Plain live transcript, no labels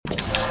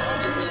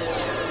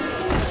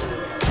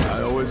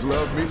always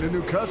love meeting a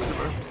new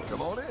customer.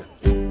 Come on in.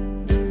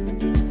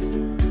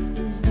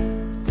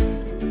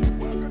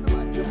 Welcome to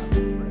my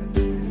tavern, friends.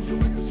 Enjoy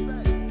your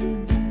stay.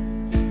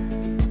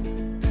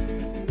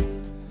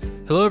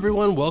 Hello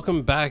everyone,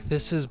 welcome back.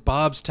 This is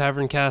Bob's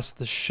Tavern Cast,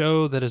 the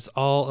show that is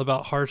all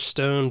about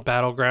Hearthstone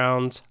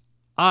Battlegrounds.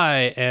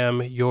 I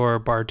am your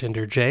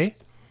bartender, Jay.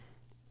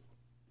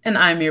 And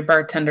I'm your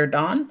bartender,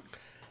 Dawn.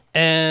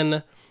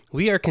 And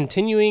we are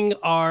continuing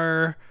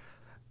our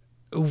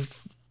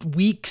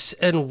weeks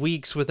and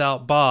weeks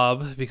without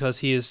Bob because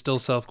he is still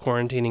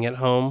self-quarantining at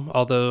home,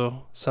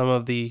 although some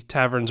of the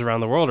taverns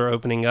around the world are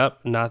opening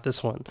up, not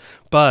this one.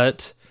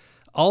 But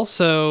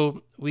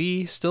also,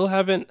 we still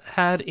haven't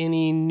had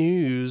any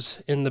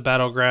news in the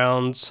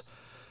Battlegrounds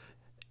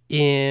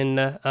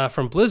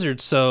from Blizzard,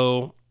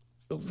 so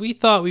we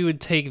thought we would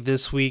take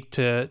this week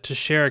to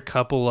share a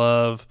couple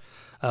of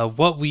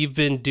what we've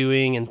been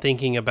doing and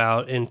thinking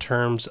about in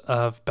terms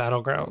of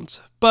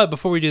Battlegrounds. But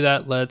before we do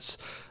that, let's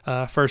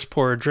first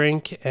pour a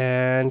drink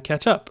and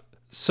catch up.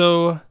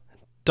 So,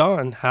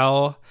 Dawn,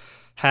 how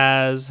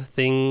has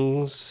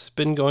things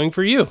been going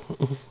for you?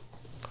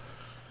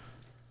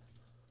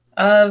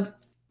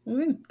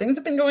 Things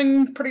have been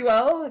going pretty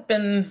well. I've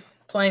been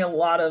playing a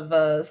lot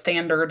of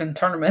standard and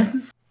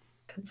tournaments.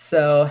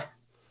 So,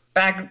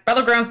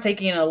 Battlegrounds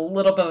taking a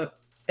little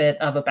bit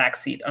of a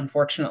backseat,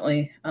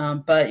 unfortunately.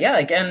 But yeah,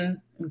 again,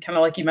 kind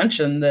of like you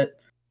mentioned, that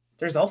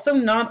there's also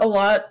not a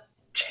lot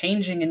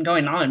changing and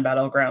going on in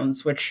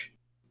Battlegrounds, which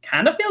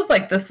kind of feels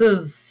like this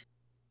is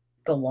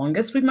the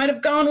longest we might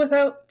have gone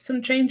without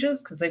some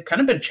changes, because they've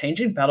kind of been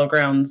changing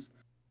Battlegrounds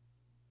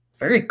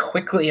very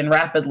quickly and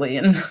rapidly,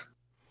 and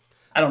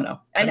I don't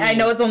know. I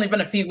know it's only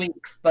been a few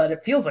weeks, but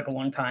it feels like a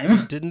long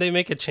time. Didn't they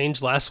make a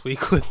change last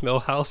week with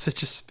Millhouse? It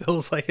just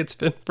feels like it's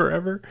been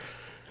forever.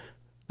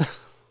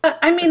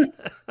 I mean,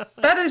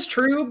 that is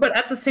true, but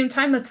at the same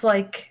time, it's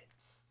like,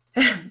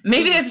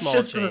 maybe it's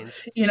just,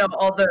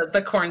 all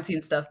the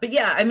quarantine stuff. But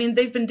yeah, I mean,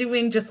 they've been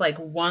doing just like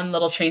one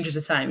little change at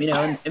a time,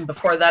 and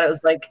before that, it was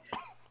like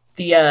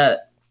the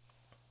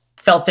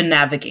Felfin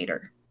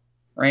Navigator,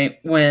 right?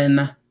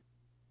 When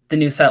the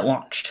new set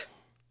launched.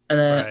 And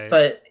then, right.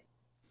 But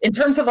in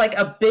terms of like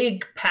a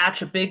big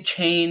patch, a big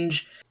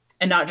change,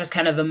 and not just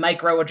kind of a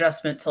micro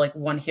adjustment to like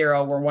one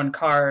hero or one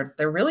card,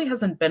 there really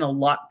hasn't been a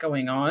lot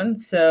going on.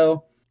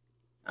 So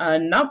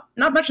not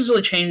much has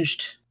really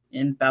changed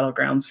in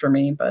Battlegrounds for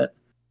me, but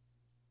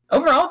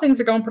overall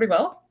things are going pretty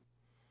well.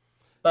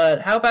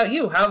 But how about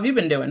you? How have you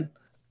been doing?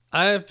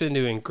 I've been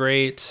doing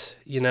great.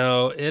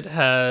 It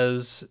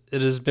has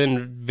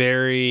been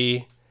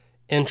very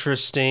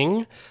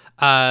interesting.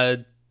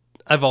 I've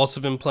also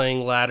been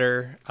playing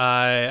ladder.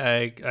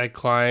 I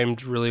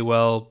climbed really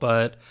well,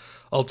 but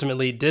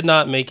ultimately did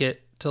not make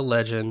it to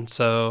legend,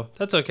 so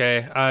that's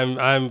okay.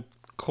 I'm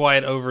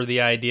quite over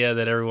the idea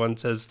that everyone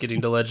says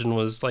getting to legend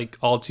was like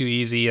all too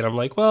easy, and I'm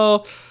like,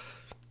 well,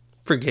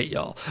 forget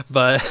y'all.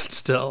 But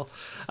still,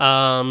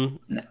 no.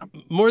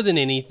 More than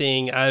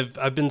anything,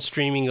 I've been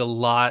streaming a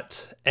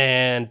lot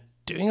and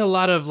doing a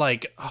lot of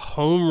like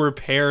home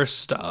repair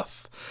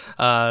stuff.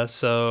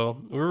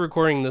 So we're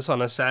recording this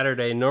on a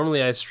Saturday.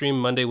 Normally I stream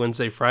Monday,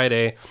 Wednesday,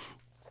 Friday.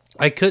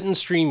 I couldn't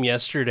stream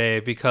yesterday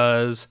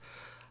because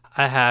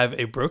I have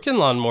a broken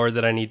lawnmower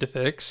that I need to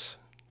fix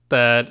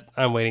that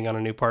I'm waiting on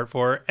a new part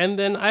for. And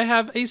then I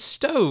have a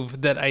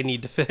stove that I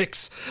need to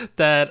fix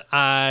that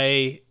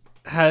I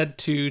had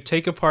to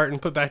take apart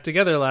and put back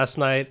together last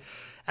night.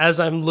 As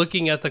I'm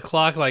looking at the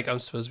clock, like, I'm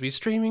supposed to be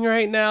streaming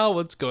right now.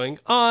 What's going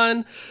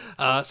on?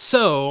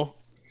 So,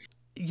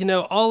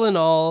 all in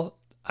all,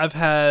 I've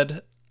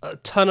had a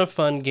ton of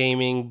fun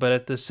gaming, but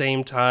at the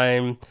same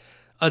time,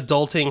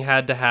 adulting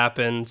had to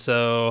happen.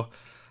 So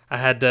I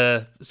had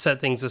to set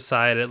things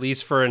aside, at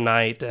least for a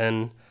night,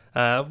 and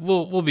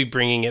we'll be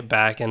bringing it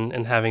back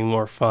and having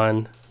more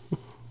fun.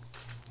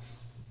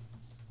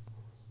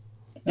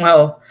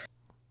 Well,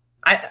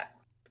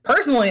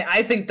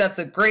 I think that's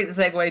a great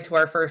segue to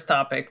our first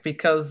topic,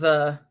 because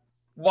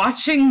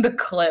watching the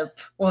clip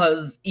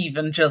was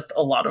even just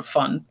a lot of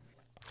fun.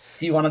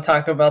 Do you want to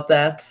talk about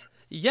that?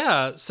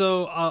 Yeah,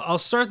 so I'll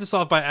start this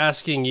off by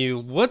asking you,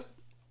 what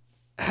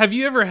have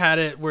you ever had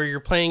it where you're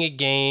playing a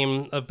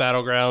game of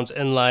Battlegrounds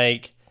and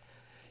like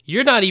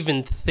you're not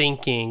even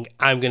thinking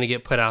I'm going to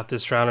get put out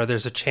this round, or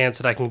there's a chance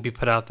that I can be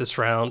put out this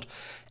round,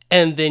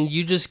 and then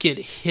you just get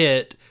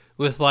hit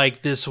with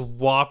like this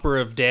whopper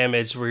of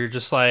damage where you're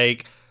just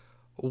like,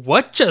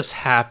 what just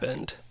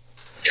happened?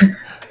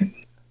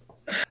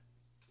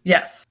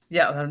 Yes.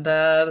 Yeah,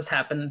 that has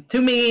happened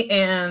to me,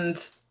 and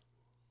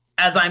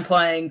as I'm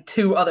playing,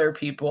 to other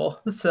people.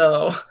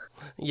 So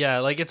yeah,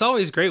 like it's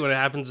always great when it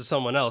happens to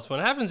someone else.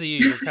 When it happens to you,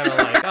 you're kind of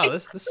like, oh,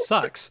 this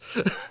sucks.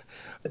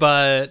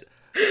 But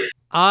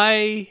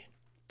I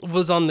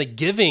was on the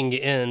giving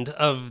end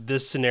of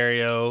this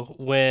scenario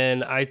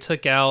when I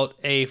took out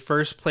a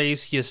first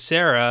place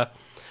Ysera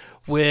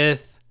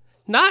with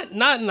not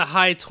in the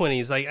high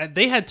 20s. Like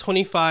they had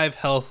 25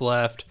 health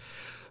left,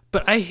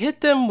 but I hit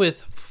them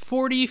with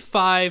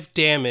 45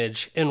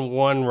 damage in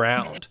one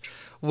round,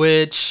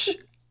 which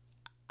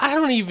I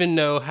don't even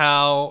know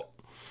how.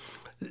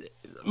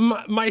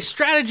 My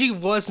strategy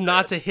was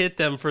not to hit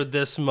them for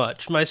this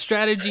much. My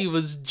strategy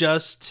was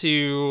just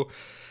to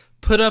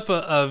put up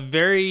a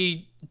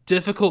very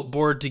difficult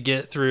board to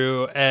get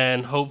through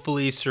and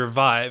hopefully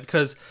survive.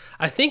 Because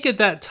I think at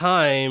that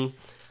time,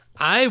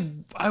 I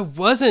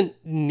wasn't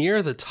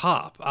near the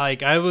top.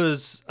 Like I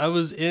was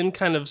in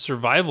kind of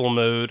survival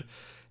mode,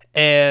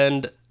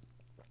 and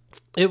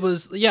it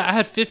was, I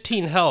had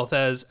 15 health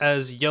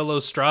as Yellow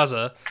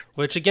Straza,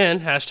 which again,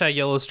 hashtag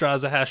Yellow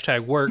Straza,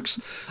 hashtag works.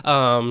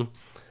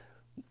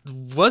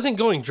 Wasn't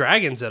going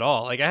dragons at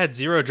all. Like I had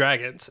 0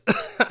 dragons.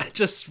 I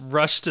just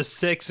rushed to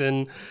 6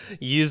 and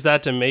used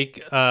that to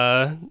make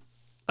a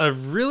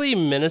really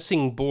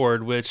menacing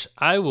board, which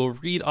I will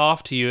read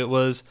off to you. It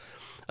was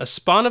a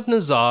Spawn of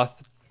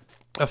N'Zoth,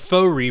 a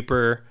Foe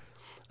Reaper,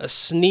 a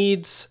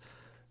Sneeds,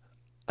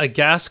 a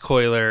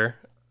Gascoiler,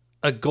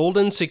 a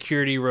Golden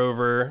Security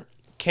Rover,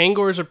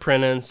 Kangor's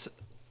Apprentice,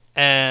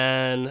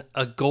 and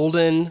a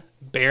Golden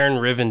Baron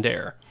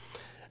Rivendare.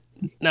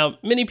 Now,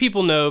 many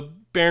people know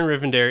Baron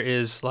Rivendare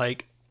is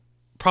like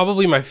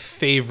probably my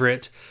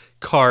favorite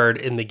card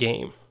in the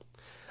game.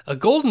 A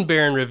Golden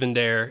Baron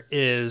Rivendare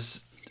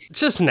is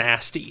just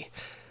nasty.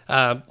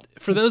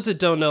 For those that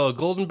don't know, a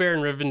Golden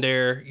Baron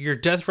Rivendare, your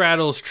death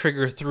rattles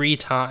trigger 3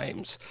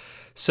 times.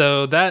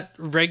 So that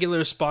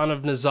regular Spawn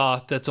of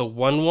N'Zoth that's a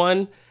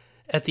 1/1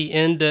 at the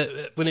end,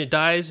 when it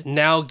dies,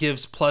 now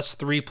gives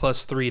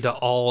 +3/+3 to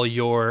all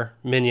your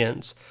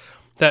minions.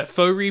 That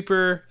Foe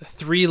Reaper,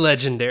 3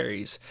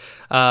 legendaries.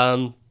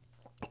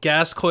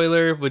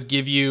 Gascoiler would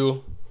give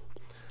you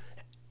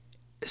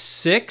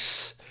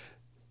 6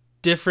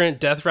 different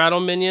Death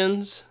Rattle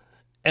minions,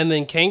 and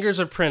then Kangor's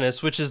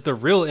Apprentice, which is the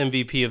real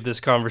MVP of this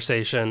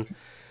conversation,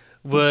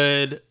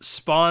 would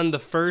spawn the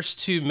first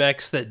 2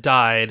 mechs that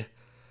died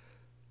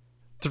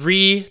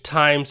 3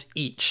 times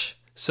each.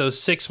 So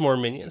 6 more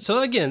minions. So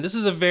again, this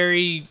is a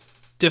very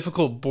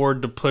difficult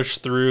board to push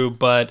through,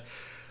 but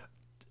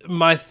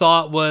my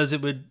thought was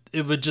it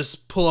would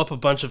just pull up a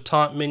bunch of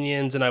taunt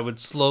minions and I would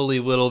slowly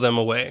whittle them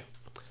away.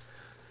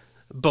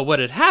 But what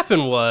had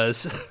happened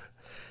was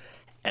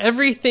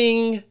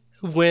everything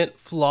went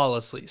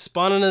flawlessly.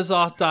 Spawn of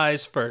N'Zoth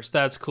dies first.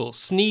 That's cool.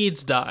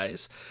 Sneeds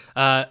dies.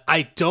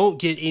 I don't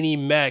get any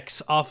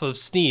mechs off of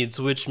Sneeds,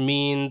 which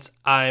means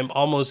I'm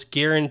almost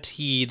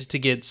guaranteed to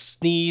get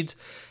Sneeds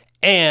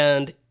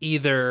and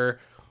either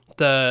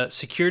the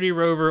Security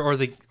Rover or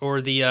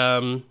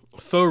the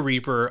Foe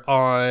Reaper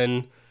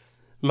on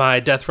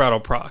my Death Rattle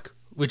proc,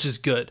 which is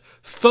good.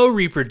 Foe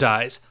Reaper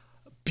dies.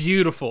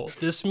 Beautiful.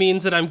 This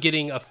means that I'm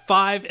getting a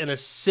 5 and a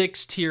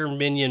 6 tier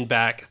minion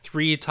back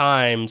 3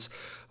 times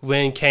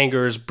when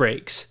Kangor's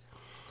breaks.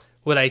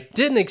 What I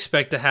didn't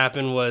expect to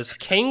happen was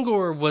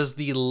Kangor was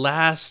the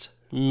last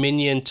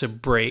minion to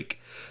break.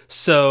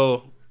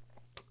 So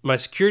my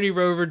Security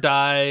Rover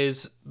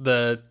dies,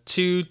 the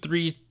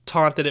 2-3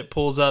 taunt that it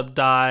pulls up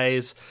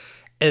dies,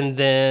 and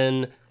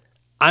then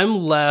I'm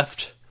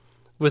left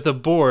with a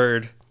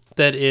board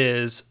that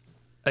is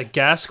a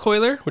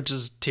Gascoiler, which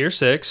is tier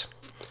 6,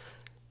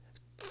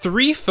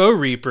 3 Foe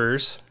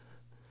Reapers,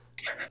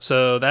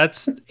 so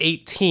that's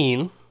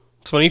 18,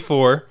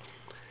 24,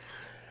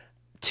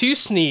 2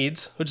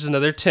 Sneeds, which is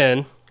another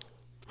 10,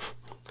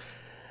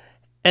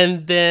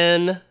 and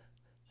then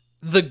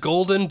the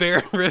Golden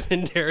Baron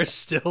Rivendare is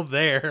still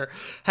there,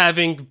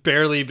 having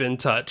barely been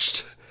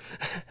touched.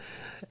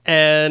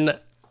 And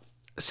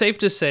safe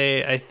to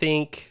say, I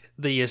think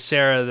the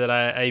Ysera that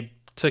I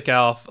took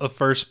off of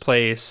first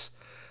place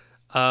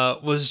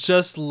was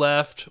just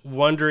left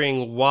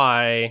wondering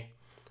why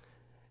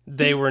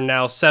they were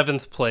now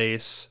 7th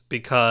place,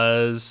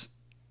 because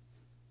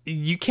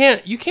you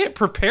can't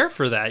prepare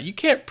for that. You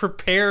can't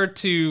prepare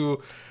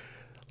to,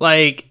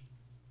 like,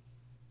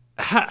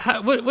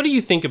 what do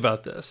you think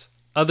about this,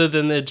 other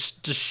than the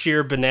just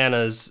sheer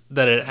bananas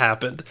that it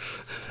happened?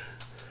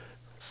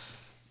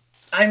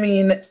 I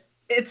mean,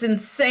 it's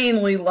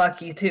insanely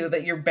lucky too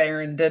that your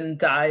Baron didn't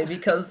die,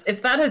 because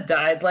if that had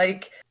died,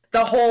 like,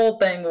 the whole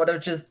thing would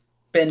have just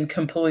been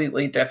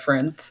completely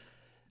different.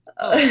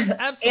 Oh,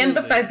 absolutely. And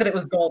the fact that it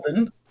was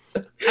golden.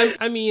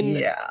 I mean,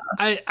 yeah.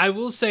 I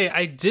will say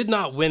I did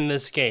not win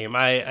this game.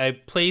 I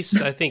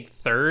placed, I think,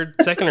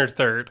 second or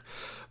third.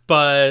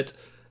 But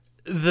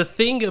the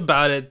thing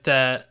about it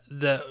that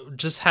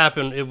just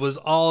happened, it was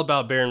all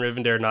about Baron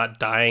Rivendare not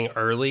dying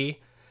early.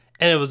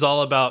 And it was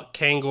all about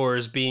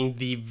Kangor's being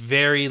the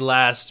very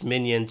last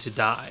minion to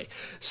die.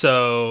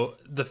 So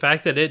the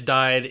fact that it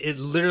died, it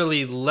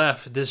literally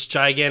left this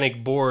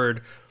gigantic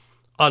board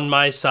on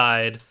my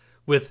side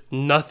with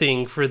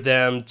nothing for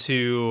them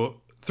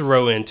to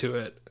throw into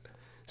it.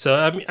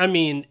 So, I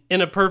mean,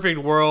 in a perfect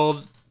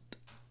world,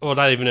 well,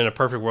 not even in a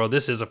perfect world,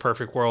 this is a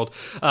perfect world.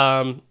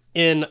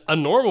 In a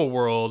normal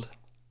world,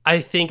 I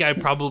think I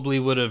probably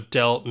would have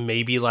dealt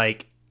maybe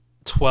like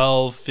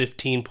 12,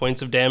 15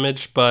 points of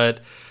damage,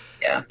 but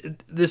yeah,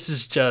 it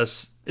was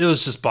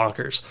just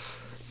bonkers.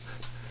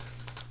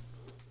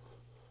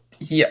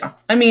 Yeah.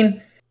 I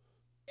mean,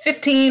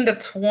 15 to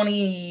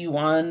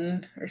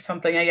 21 or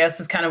something, I guess,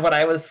 is kind of what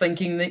I was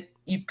thinking that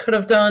you could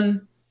have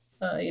done.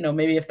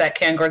 Maybe if that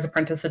Kangor's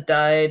apprentice had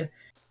died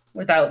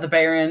without the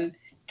Baron,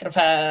 could have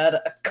had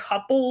a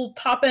couple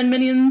top end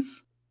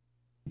minions.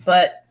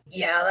 But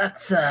yeah,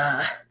 that's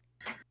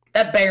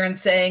that Baron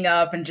staying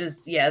up and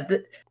just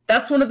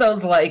that's one of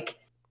those, like,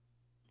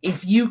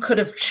 if you could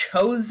have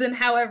chosen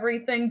how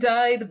everything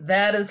died,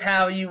 that is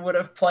how you would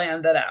have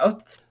planned it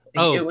out.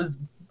 It was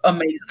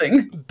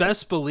amazing.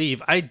 Best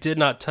believe I did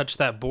not touch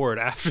that board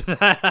after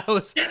that.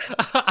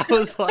 I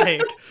was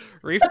like,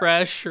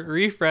 refresh.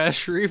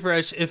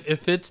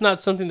 If it's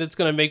not something that's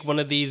going to make one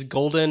of these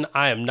golden,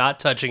 I am not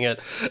touching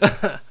it.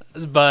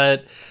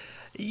 But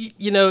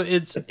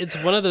it's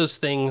one of those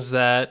things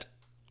that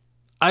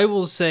I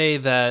will say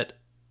that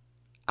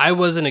I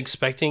wasn't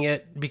expecting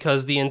it,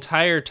 because the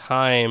entire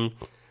time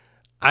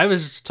I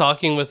was just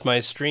talking with my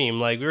stream,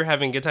 like, we were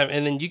having a good time,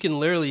 and then you can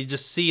literally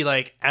just see,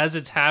 like, as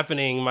it's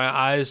happening, my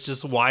eyes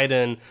just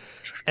widen,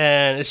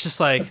 and it's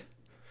just like,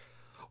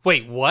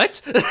 wait,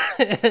 what?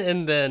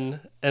 and then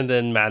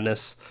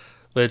madness,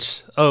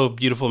 which,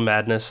 beautiful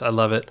madness. I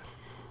love it.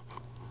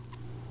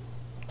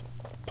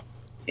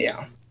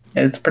 Yeah,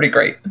 it's pretty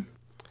great.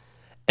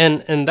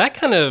 And that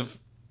kind of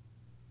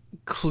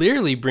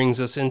clearly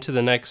brings us into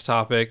the next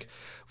topic.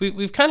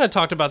 We've kind of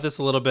talked about this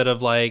a little bit,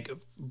 of like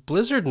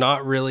Blizzard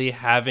not really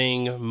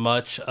having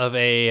much of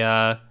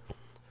a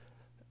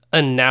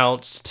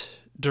announced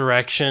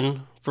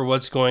direction for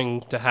what's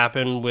going to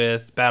happen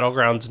with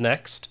Battlegrounds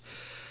next.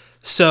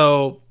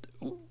 So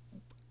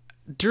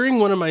during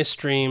one of my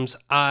streams,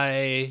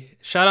 I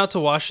shout out to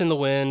Wash in the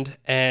Wind,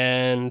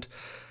 and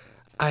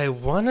I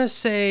want to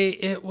say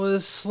it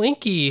was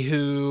Slinky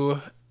who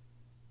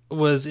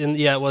was in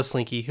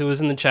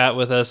the chat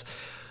with us.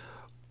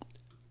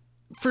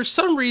 For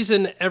some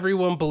reason,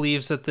 everyone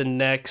believes that the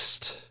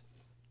next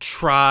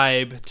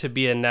tribe to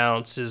be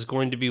announced is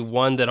going to be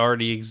one that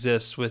already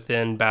exists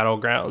within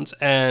Battlegrounds.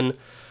 And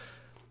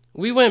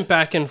we went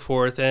back and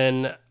forth,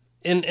 and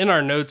in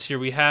our notes here,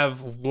 we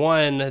have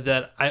one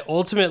that I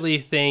ultimately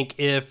think,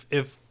 if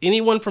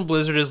anyone from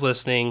Blizzard is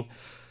listening,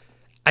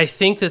 I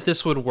think that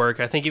this would work.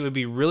 I think it would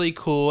be really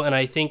cool, and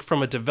I think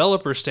from a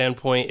developer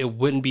standpoint, it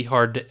wouldn't be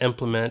hard to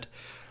implement.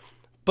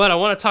 But I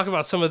want to talk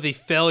about some of the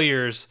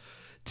failures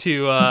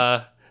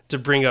to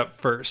bring up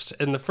first.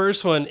 And the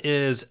first one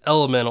is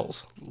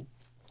Elementals.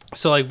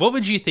 So, like, what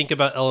would you think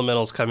about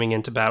Elementals coming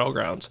into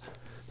Battlegrounds?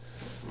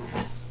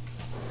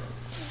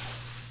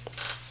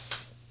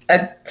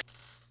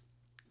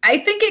 I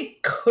think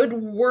it could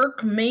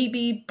work,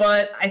 maybe,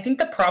 but I think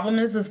the problem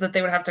is that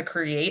they would have to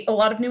create a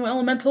lot of new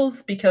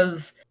elementals,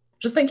 because,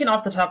 just thinking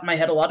off the top of my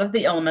head, a lot of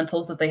the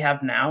elementals that they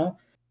have now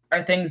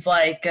are things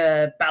like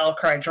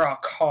Battlecry, draw a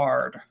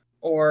card,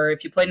 or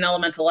if you played an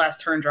elemental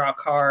last turn, draw a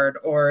card,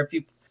 or if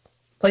you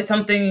played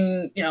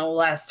something,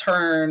 last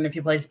turn, if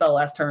you played a spell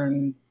last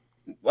turn,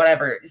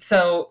 whatever.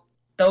 So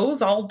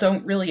those all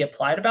don't really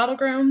apply to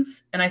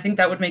Battlegrounds, and I think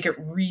that would make it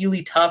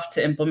really tough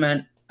to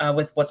implement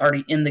with what's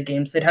already in the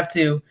game. So they'd have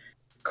to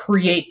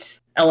create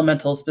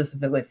elementals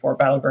specifically for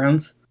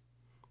Battlegrounds.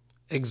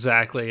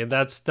 Exactly, and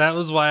that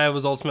was why I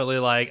was ultimately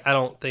like, I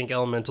don't think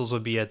elementals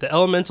would be it. The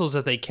elementals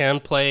that they can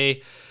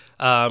play,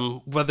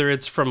 whether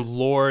it's from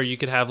lore, you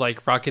could have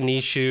like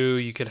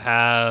Rakanishu, you could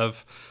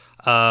have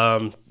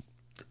some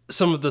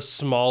of the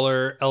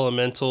smaller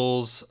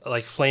elementals,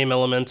 like Flame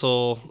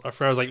Elemental. I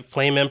forgot, it was like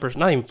Flame Imp, or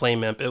not even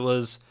Flame Imp. It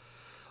was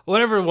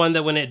whatever one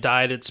that when it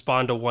died, it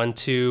spawned a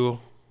 1/2,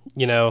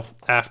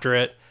 after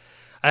it.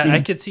 I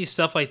could see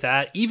stuff like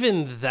that.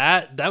 Even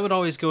that would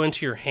always go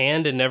into your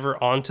hand and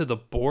never onto the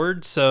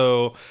board.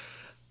 So,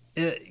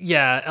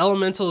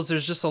 elementals,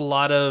 there's just a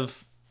lot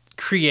of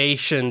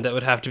creation that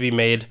would have to be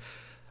made.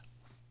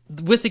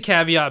 With the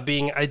caveat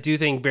being, I do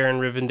think Baron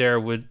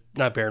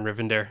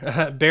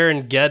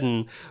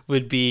Geddon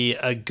would be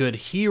a good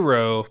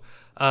hero,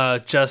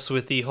 just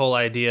with the whole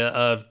idea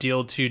of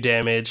deal 2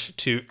 damage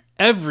to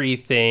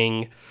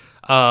everything.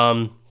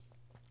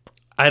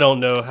 I don't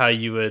know how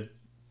you would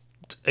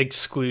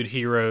exclude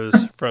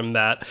heroes from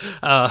that,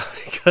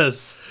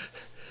 because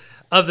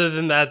other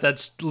than that,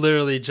 that's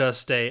literally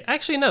just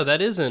actually, no,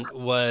 that isn't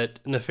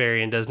what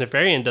Nefarian does.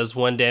 Nefarian does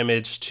 1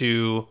 damage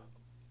to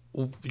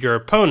your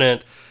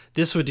opponent.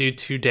 This would do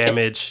 2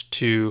 damage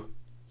to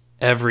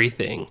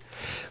everything,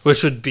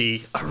 which would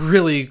be a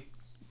really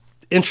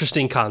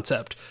interesting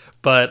concept,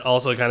 but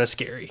also kind of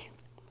scary.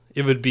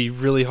 It would be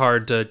really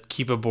hard to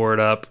keep a board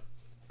up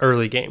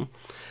early game.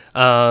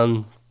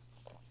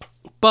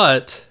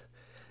 But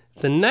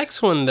the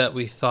next one that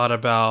we thought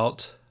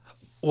about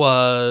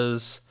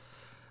was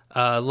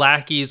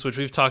lackeys, which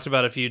we've talked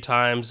about a few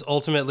times.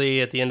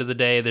 Ultimately, at the end of the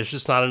day, there's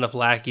just not enough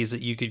lackeys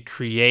that you could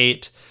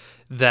create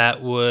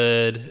that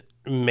would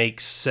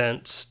make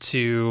sense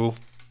to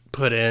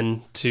put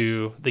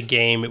into the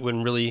game. It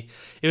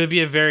would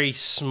be a very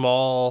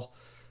small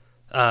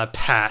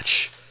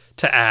patch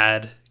to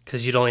add,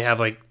 because you'd only have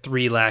like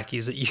 3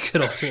 lackeys that you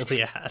could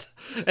ultimately add,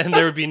 and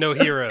there would be no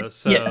heroes,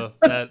 so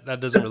that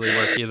doesn't really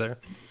work either.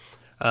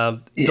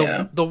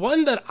 The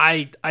one that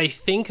I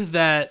think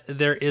that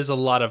there is a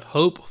lot of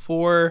hope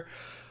for,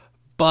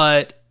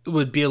 but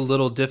would be a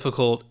little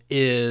difficult,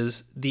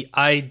 is the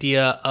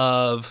idea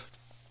of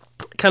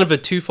kind of a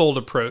twofold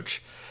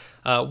approach.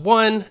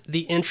 One,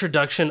 the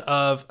introduction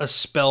of a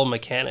spell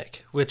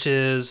mechanic, which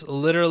is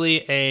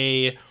literally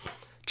a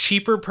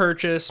cheaper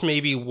purchase,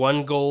 maybe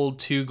 1 gold,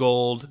 2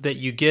 gold, that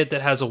you get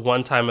that has a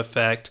one-time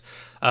effect.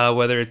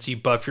 Whether it's you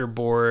buff your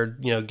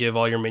board, give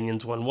all your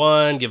minions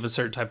 1/1, give a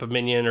certain type of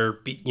minion, or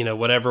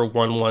whatever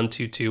 1/1,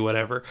 2/2,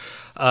 whatever.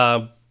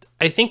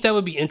 I think that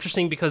would be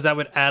interesting because that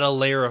would add a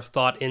layer of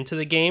thought into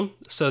the game.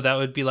 So that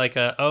would be like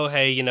I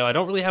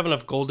don't really have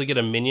enough gold to get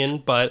a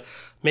minion, but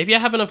maybe I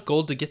have enough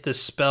gold to get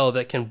this spell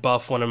that can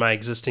buff one of my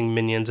existing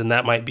minions, and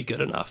that might be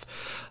good enough.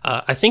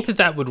 I think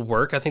that would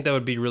work. I think that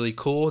would be really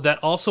cool. That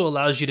also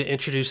allows you to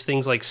introduce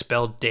things like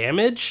spell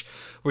damage,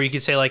 where you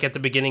could say, like, at the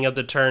beginning of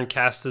the turn,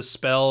 cast this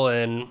spell,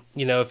 and,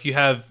 if you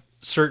have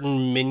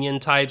certain minion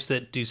types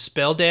that do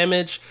spell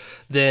damage,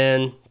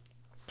 then,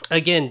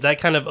 again, that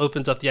kind of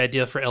opens up the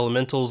idea for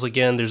elementals.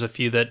 Again, there's a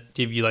few that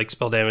give you, like,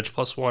 spell damage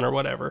 +1 or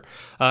whatever.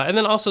 And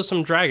then also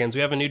some dragons.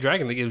 We have a new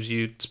dragon that gives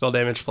you spell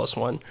damage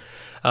 +1.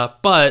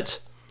 But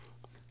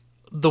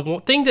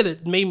the thing that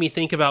it made me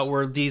think about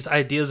were these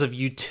ideas of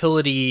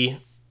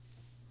utility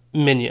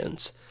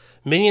minions.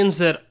 Minions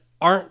that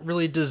aren't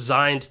really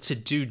designed to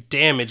do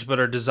damage, but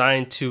are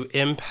designed to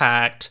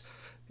impact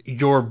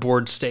your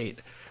board state.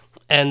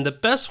 And the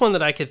best one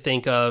that I could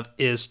think of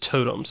is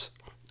totems.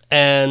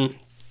 And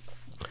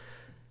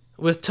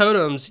with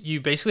totems, you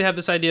basically have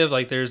this idea of,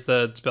 like, there's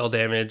the spell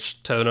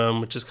damage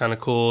totem, which is kind of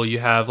cool. You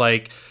have,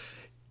 like,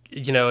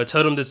 a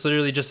totem that's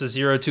literally just a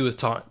 0/2 with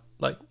taunt.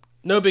 Like,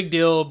 no big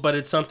deal, but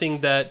it's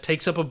something that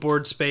takes up a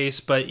board space,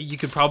 but you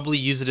could probably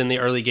use it in the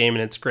early game,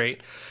 and it's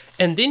great.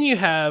 And then you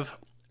have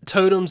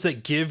totems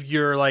that give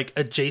your, like,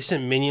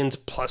 adjacent minions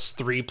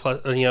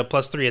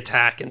 +3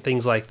 attack and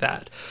things like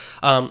that.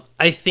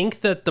 I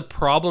think that the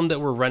problem that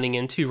we're running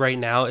into right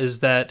now is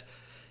that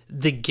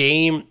the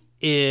game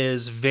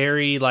is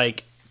very,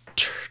 like,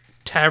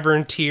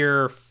 tavern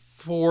tier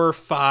 4,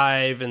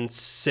 5, and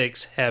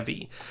 6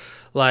 heavy.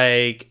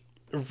 Like,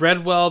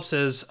 red whelps,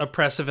 as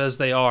oppressive as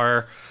they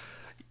are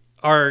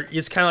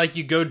it's kind of like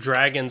you go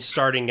dragon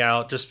starting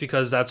out just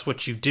because that's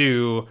what you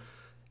do,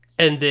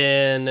 and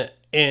then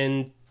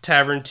in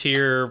tavern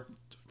tier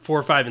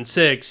 4, 5, and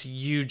 6,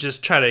 you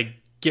just try to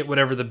get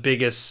whatever the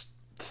biggest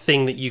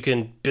thing that you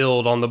can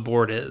build on the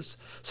board is.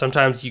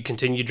 Sometimes you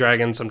continue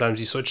dragon, sometimes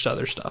you switch to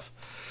other stuff.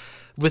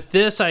 With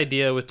this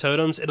idea with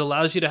totems, it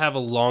allows you to have a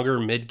longer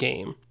mid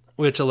game,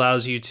 which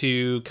allows you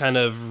to kind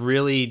of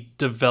really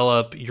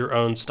develop your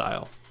own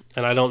style.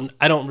 And I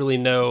don't really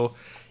know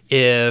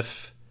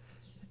if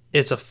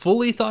it's a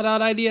fully thought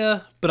out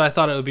idea, but I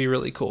thought it would be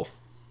really cool.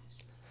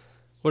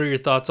 What are your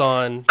thoughts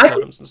on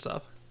totems and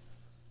stuff?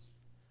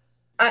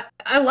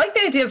 I like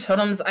the idea of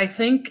totems. I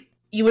think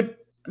you would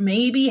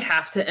maybe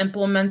have to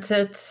implement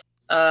it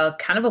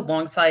kind of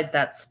alongside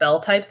that spell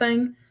type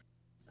thing,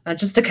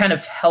 just to kind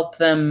of help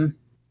them.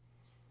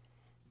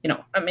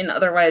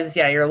 Otherwise,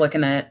 you're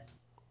looking at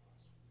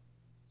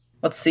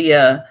what's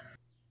the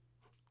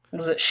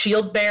was it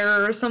Shield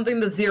Bearer or something?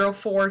 The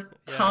 0/4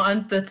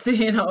 taunt that's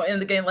in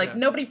the game. Like,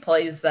 nobody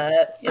plays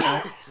that.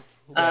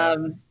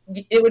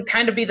 It would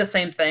kind of be the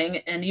same thing,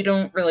 and you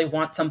don't really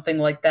want something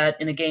like that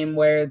in a game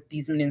where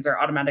these minions are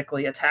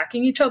automatically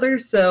attacking each other.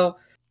 So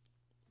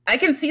I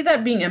can see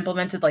that being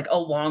implemented, like,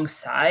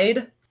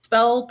 alongside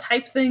spell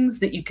type things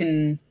that you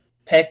can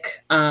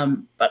pick.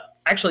 But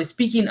actually,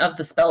 speaking of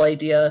the spell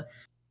idea,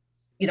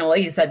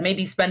 like you said,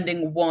 maybe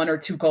spending 1 or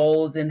 2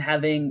 golds and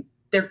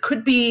there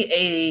could be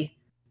a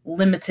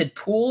limited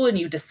pool, and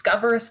you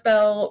discover a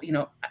spell.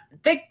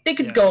 They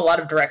could go a lot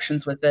of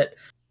directions with it.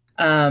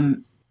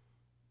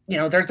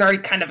 There's already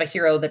kind of a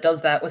hero that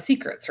does that with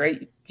secrets,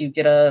 right? You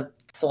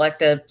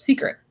select a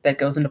secret that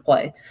goes into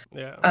play.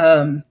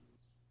 Yeah.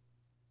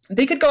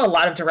 They could go a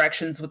lot of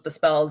directions with the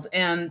spells,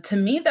 and to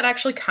me, that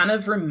actually kind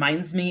of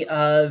reminds me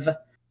of,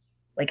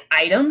 like,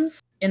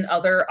 items in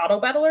other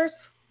auto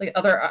battlers. Like,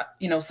 other,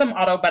 some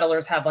auto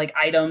battlers have, like,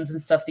 items and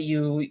stuff that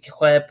you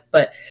equip,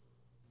 but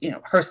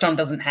Hearthstone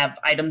doesn't have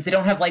items. They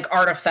don't have, like,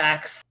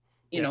 artifacts,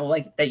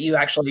 like, that you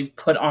actually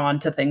put on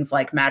to things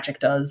like Magic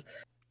does.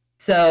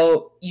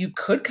 So you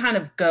could kind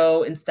of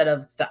go, instead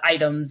of the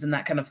items and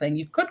that kind of thing,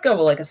 you could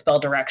go like a spell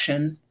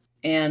direction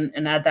and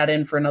add that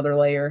in for another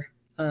layer.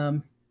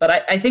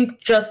 But I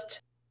think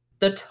just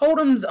the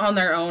totems on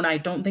their own, I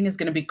don't think is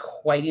going to be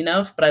quite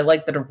enough, but I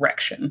like the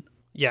direction.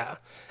 Yeah.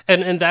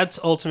 And that's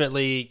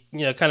ultimately,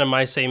 kind of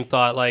my same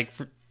thought. Like,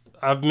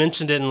 I've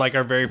mentioned it in, like,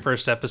 our very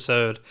first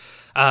episode.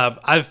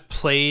 I've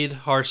played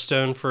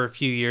Hearthstone for a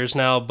few years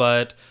now,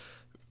 but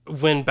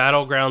when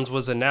Battlegrounds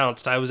was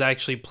announced, I was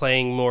actually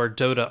playing more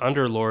Dota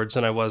Underlords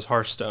than I was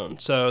Hearthstone.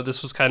 So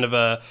this was kind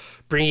of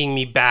bringing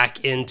me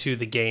back into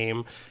the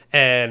game.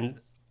 And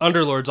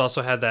Underlords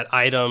also had that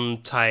item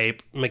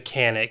type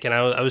mechanic. And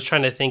I was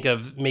trying to think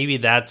of maybe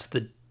that's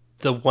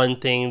the one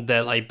thing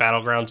that, like,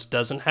 Battlegrounds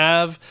doesn't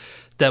have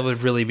that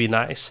would really be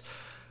nice.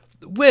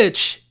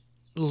 Which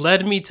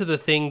led me to the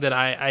thing that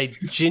I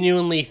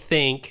genuinely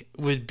think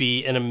would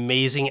be an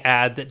amazing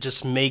ad that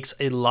just makes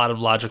a lot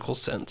of logical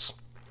sense.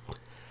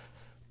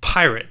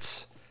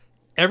 Pirates.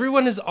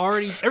 Everyone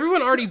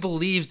already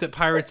believes that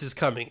Pirates is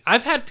coming.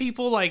 I've had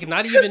people like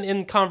not even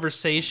in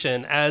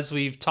conversation as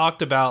we've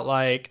talked about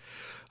like,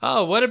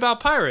 oh, what about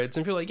Pirates?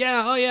 And people are like,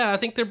 yeah, oh yeah, I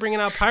think they're bringing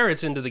out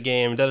Pirates into the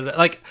game.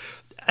 Like,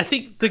 I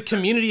think the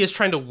community is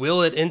trying to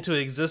will it into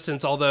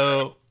existence,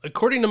 although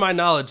according to my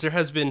knowledge, there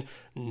has been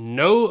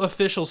no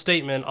official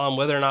statement on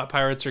whether or not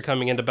Pirates are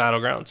coming into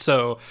Battlegrounds.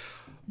 So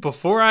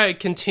before I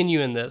continue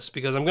in this,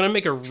 because I'm going to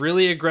make a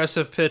really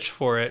aggressive pitch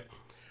for it,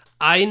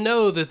 I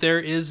know that there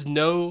is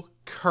no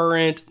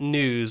current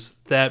news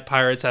that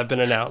Pirates have been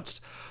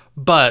announced,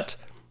 but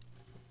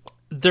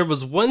there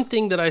was one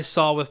thing that I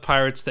saw with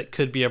Pirates that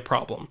could be a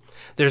problem.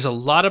 There's a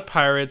lot of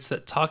Pirates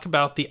that talk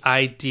about the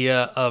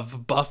idea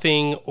of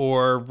buffing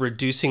or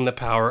reducing the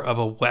power of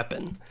a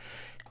weapon.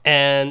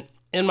 And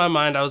in my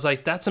mind, I was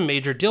like, that's a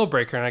major deal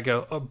breaker. And I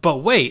go, oh, but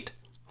wait,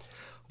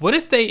 what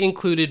if they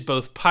included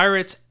both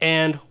pirates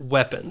and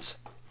weapons?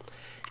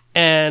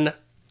 And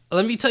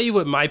let me tell you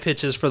what my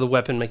pitch is for the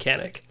weapon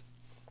mechanic.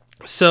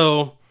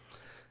 So,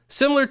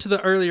 similar to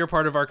the earlier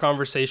part of our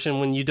conversation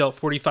when you dealt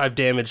 45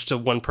 damage to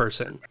one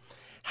person,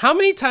 how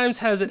many times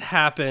has it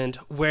happened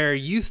where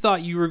you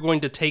thought you were going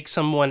to take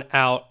someone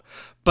out,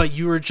 but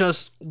you were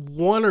just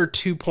 1 or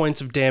 2 points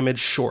of damage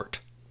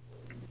short?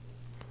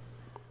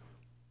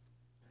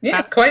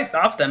 Yeah, quite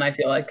often, I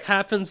feel like.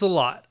 Happens a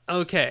lot.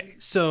 Okay,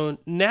 so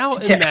now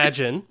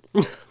imagine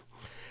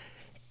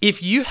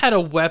if you had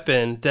a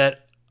weapon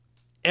that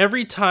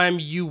every time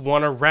you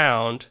won a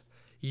round,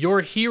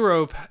 your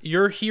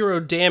hero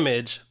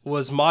damage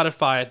was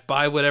modified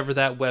by whatever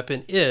that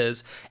weapon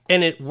is,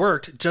 and it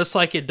worked just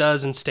like it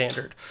does in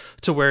standard,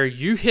 to where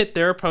you hit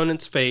their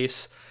opponent's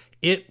face,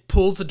 it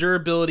pulls a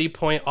durability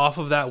point off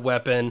of that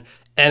weapon,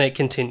 and it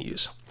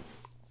continues.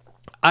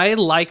 I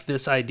like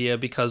this idea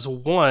because,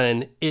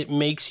 one, it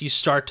makes you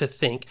start to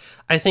think.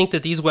 I think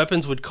that these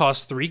weapons would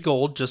cost 3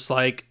 gold, just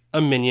like a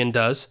minion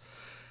does.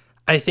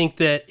 I think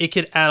that it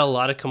could add a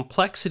lot of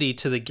complexity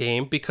to the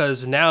game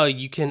because now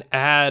you can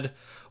add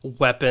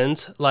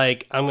weapons.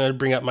 Like, I'm going to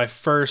bring up my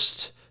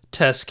first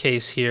test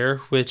case here,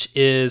 which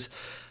is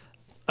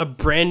a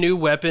brand new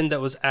weapon that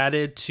was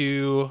added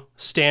to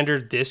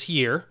standard this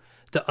year,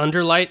 the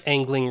Underlight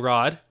Angling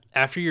Rod.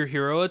 After your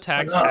hero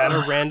attacks, add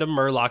a random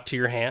Murloc to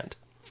your hand.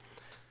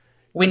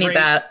 We need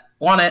that.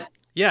 Want it.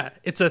 Yeah,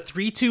 it's a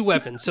 3/2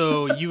 weapon.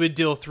 So you would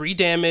deal 3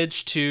 extra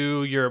damage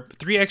to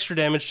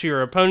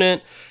your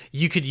opponent.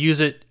 You could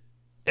use it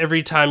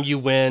every time you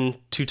win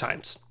 2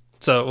 times.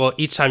 So, well,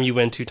 each time you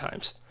win 2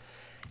 times.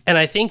 And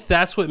I think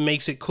that's what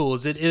makes it cool.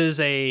 It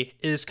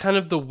is kind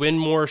of the win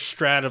more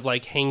strat of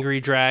like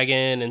Hangry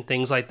Dragon and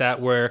things like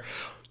that, where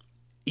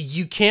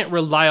you can't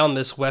rely on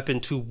this weapon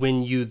to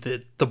win you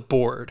the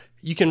board.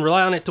 You can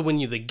rely on it to win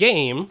you the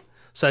game,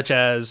 such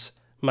as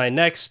my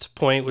next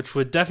point, which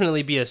would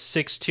definitely be a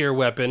 6-tier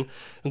weapon,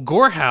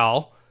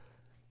 Gorehowl,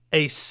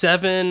 a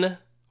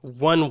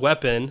 7/1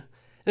 weapon,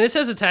 and it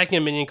says attacking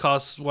a minion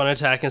costs 1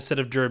 attack instead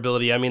of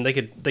durability. I mean, they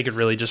could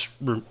really just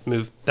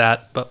remove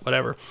that, but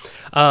whatever.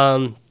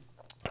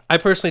 I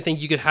personally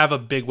think you could have a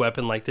big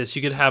weapon like this.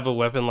 You could have a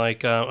weapon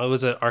like it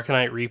was an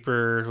Arcanite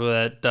Reaper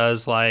that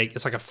does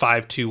it's like a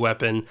 5/2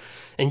 weapon,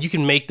 and you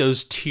can make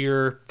those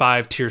tier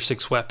 5, tier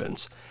 6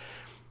 weapons.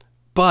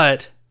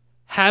 But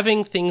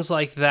having things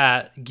like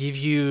that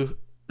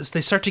they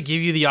start to give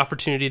you the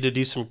opportunity to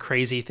do some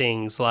crazy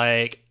things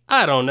like,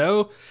 I don't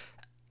know,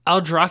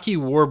 Aldraki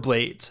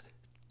Warblades.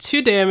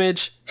 2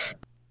 damage,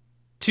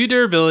 2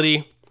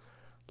 durability,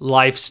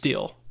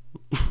 lifesteal.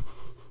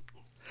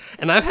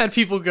 And I've had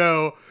people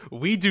go,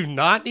 we do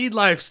not need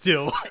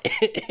lifesteal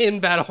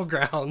in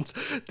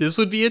Battlegrounds. This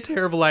would be a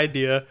terrible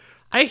idea.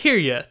 I hear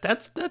you.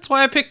 That's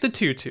why I picked the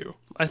 2/2.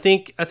 I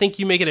think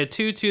you make it a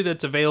 2/2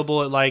 that's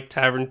available at like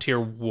Tavern Tier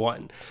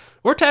 1.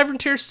 Or Tavern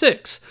Tier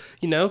 6,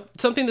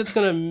 something that's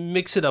going to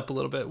mix it up a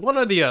little bit. One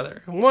or the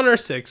other. 1 or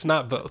 6,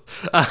 not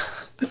both.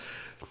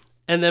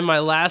 And then my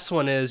last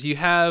one is you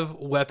have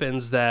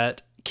weapons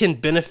that can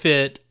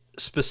benefit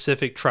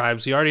specific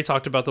tribes. We already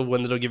talked about the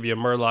one that'll give you a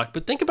Murloc,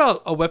 but think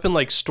about a weapon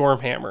like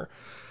Stormhammer.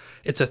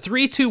 It's a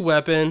 3/2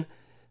 weapon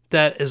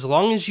that as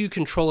long as you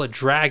control a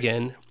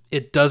dragon,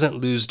 it doesn't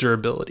lose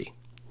durability.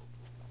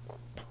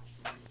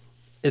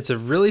 It's a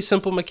really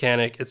simple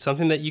mechanic. It's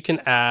something that you can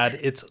add.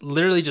 It's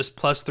literally just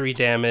 +3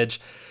 damage.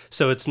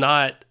 So it's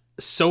not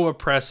so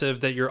oppressive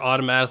that you're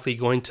automatically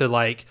going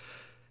to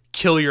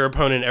kill your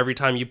opponent every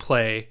time you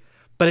play.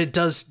 But it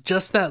does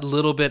just that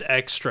little bit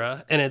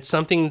extra. And it's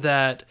something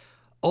that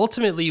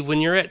ultimately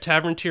when you're at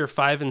Tavern Tier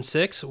 5 and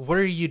 6, what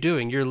are you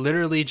doing? You're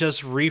literally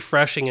just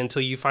refreshing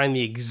until you find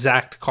the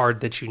exact card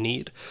that you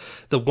need.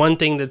 The one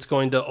thing that's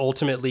going to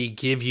ultimately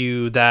give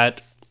you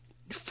that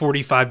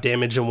 45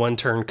 damage in 1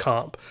 turn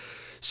comp.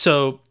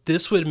 So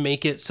this would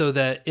make it so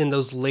that in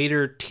those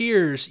later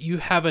tiers, you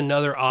have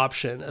another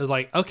option of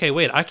okay,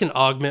 wait, I can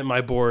augment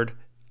my board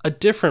a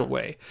different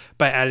way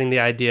by adding the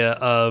idea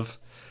of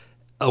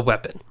a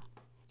weapon.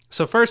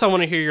 So first, I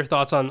want to hear your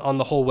thoughts on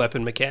the whole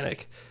weapon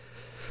mechanic.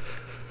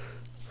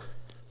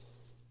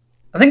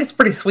 I think it's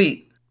pretty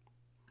sweet.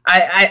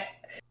 I'm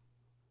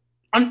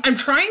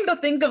trying to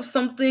think of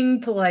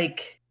something to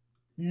like.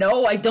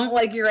 No, I don't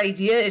like your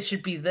idea. It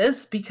should be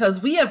this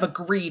because we have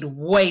agreed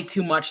way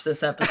too much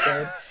this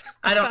episode.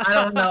 I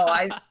don't know.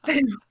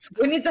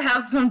 We need to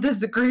have some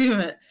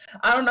disagreement.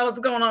 I don't know what's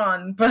going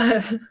on,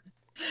 but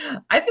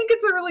I think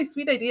it's a really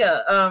sweet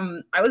idea.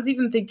 I was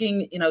even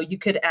thinking, you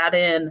could add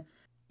in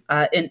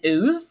an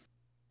ooze,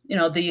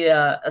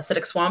 the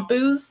acidic swamp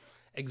ooze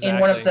in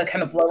one of the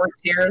kind of lower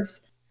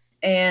tiers.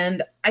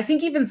 And I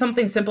think even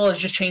something simple as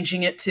just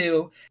changing it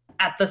to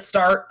at the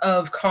start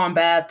of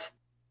combat,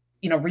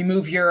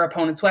 remove your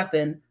opponent's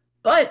weapon.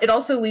 But it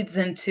also leads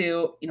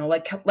into,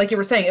 like you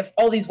were saying, if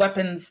all these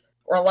weapons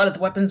or a lot of the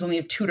weapons only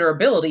have 2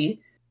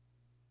 durability,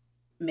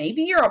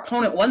 maybe your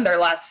opponent won their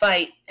last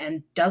fight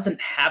and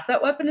doesn't have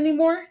that weapon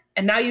anymore.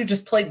 And now you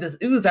just played this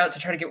ooze out to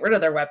try to get rid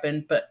of their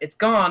weapon, but it's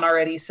gone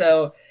already.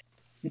 So,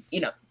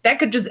 that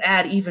could just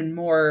add even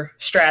more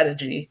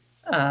strategy.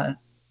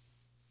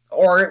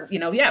 Or,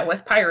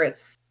 with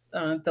pirates,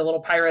 the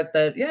little pirate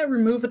that,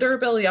 remove a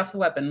durability off the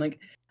weapon. Like,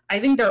 I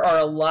think there are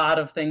a lot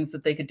of things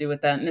that they could do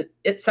with that. And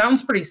it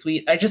sounds pretty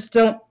sweet.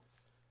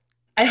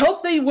 I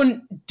hope they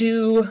wouldn't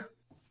do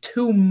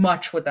too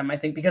much with them, I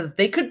think, because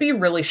they could be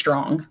really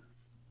strong.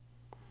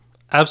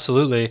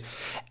 Absolutely.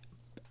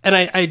 And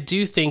I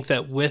do think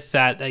that with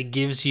that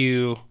gives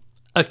you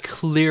a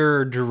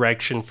clearer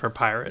direction for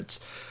pirates.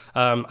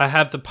 I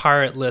have the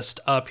pirate list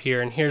up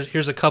here, and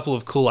here's a couple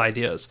of cool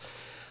ideas.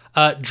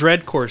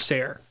 Dread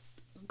Corsair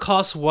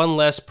costs 1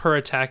 less per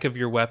attack of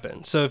your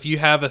weapon. So if you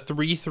have a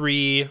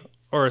 3/3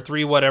 or a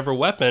 3 whatever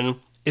weapon,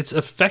 it's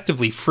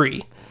effectively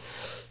free,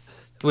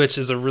 which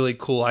is a really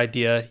cool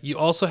idea. You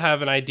also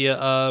have an idea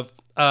of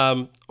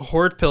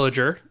Horde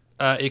Pillager,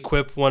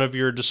 equip one of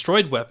your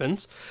destroyed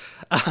weapons.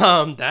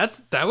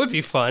 That would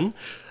be fun.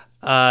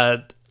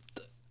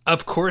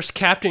 Of course,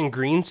 Captain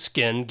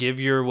Greenskin, give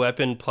your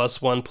weapon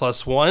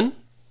 +1/+1.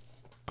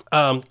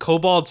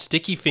 Kobold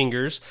Sticky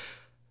Fingers,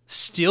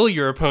 steal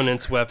your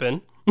opponent's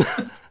weapon.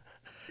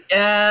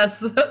 Yes,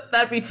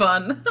 that'd be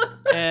fun.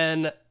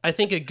 And I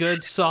think a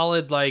good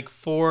solid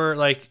 4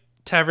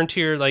 Tavern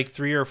tier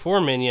 3 or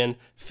 4 minion,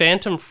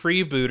 Phantom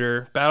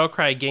Freebooter,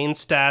 Battlecry gain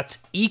stats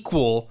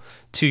equal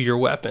to your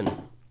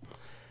weapon.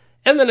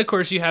 And then of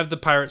course you have the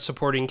pirate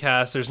supporting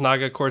cast. There's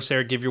Naga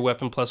Corsair, give your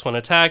weapon +1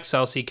 attack.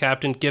 South Sea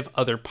Captain, give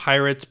other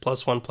pirates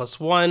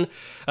 +1/+1.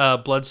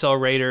 Bloodcell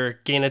Raider,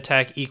 gain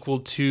attack equal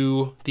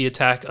to the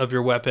attack of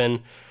your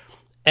weapon.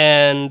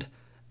 And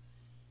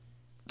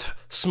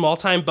Small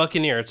Time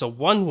Buccaneer, it's a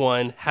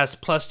 1/1, has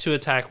 +2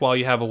 attack while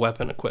you have a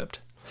weapon equipped.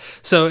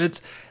 So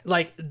it's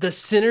like the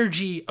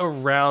synergy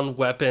around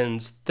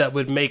weapons that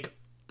would make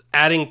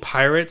adding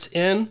pirates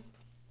in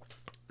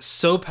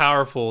so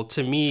powerful.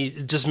 To me,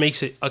 it just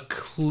makes it a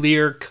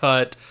clear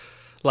cut,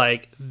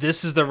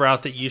 this is the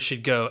route that you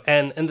should go.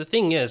 And the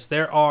thing is,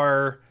 there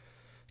are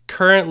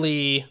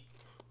currently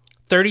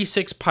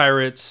 36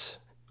 pirates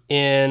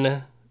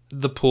in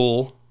the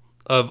pool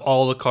of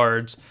all the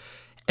cards,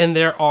 and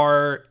there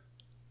are,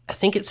 I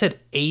think it said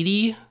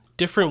 80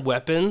 different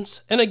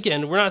weapons. And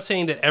again, we're not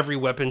saying that every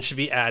weapon should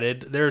be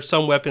added. There are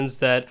some weapons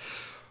that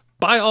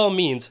by all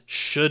means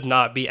should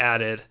not be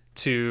added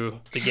to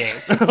the game.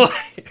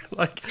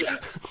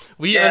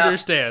 We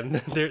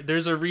understand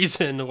there's a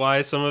reason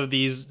why some of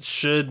these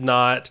should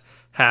not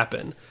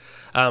happen.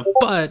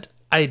 But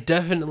I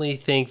definitely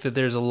think that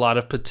there's a lot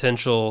of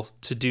potential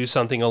to do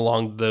something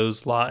along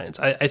those lines.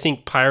 I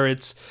think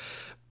pirates,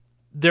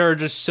 there are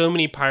just so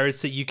many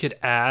pirates that you could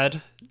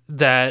add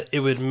that it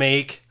would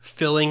make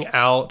filling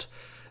out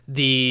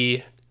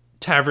the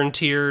tavern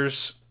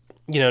tiers,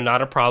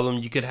 not a problem.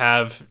 You could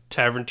have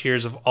tavern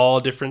tiers of all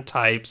different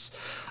types.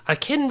 I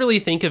can't really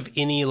think of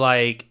any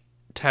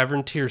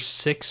tavern tier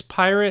 6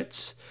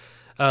 pirates.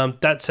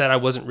 That said, I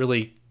wasn't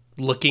really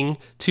looking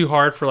too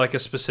hard for a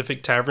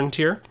specific tavern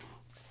tier.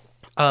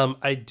 I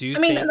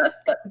mean,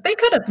 they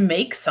could have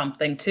make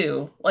something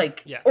too,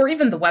 or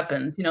even the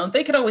weapons.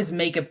 They could always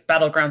make a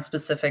battleground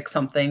specific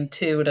something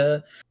too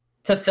to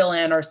fill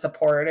in or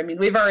support. I mean,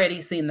 we've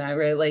already seen that,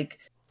 right?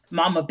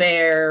 Mama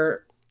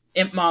Bear,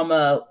 Imp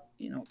Mama,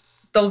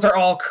 those are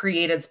all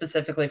created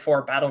specifically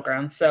for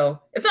battlegrounds. So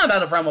it's not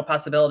out of realm of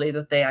possibility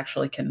that they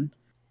actually can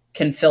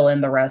fill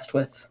in the rest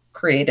with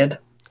created.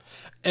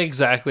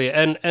 Exactly.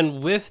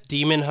 And with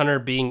Demon Hunter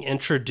being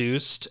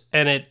introduced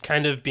and it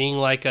kind of being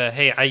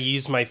hey, I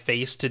use my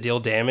face to deal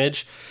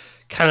damage,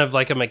 kind of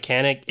like a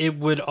mechanic, it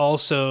would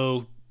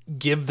also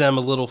give them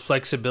a little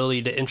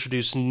flexibility to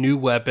introduce new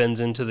weapons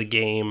into the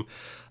game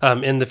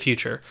in the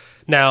future.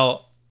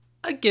 Now,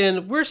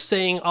 again, we're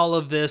saying all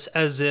of this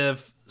as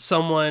if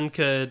someone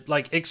could,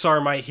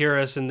 Ixar might hear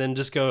us and then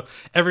just go,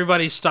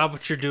 everybody stop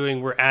what you're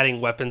doing, we're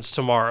adding weapons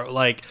tomorrow.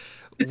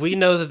 We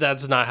know that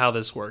that's not how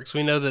this works.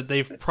 We know that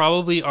they've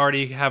probably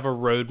already have a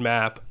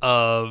roadmap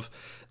of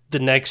the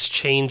next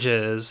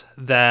changes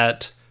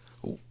that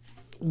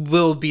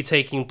will be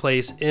taking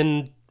place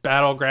in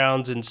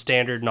Battlegrounds and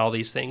Standard and all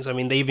these things. I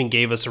mean, they even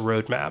gave us a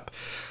roadmap.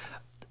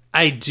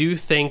 I do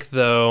think,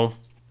 though,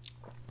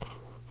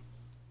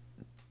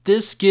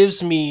 this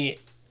gives me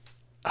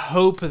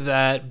hope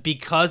that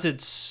because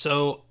it's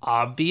so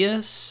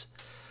obvious,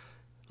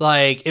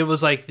 like, it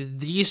was like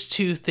these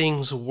two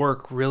things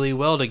work really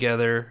well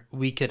together,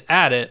 we could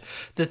add it,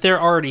 that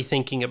they're already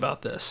thinking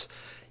about this.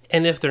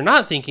 And if they're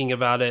not thinking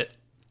about it,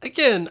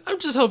 again, I'm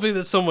just hoping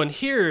that someone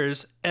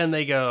hears and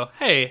they go,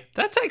 hey,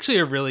 that's actually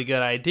a really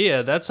good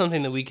idea. That's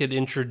something that we could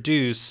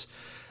introduce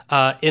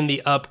in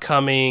the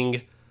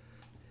upcoming,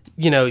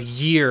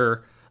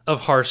 year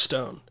of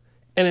Hearthstone.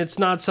 And it's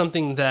not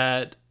something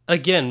that,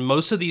 again,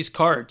 most of these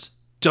cards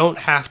don't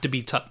have to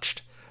be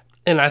touched.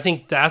 And I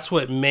think that's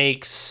what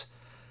makes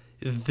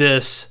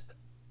this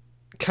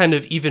kind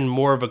of even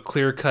more of a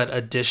clear-cut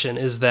addition,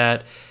 is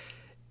that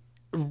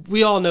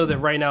we all know that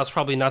right now it's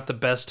probably not the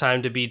best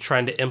time to be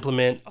trying to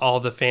implement all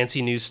the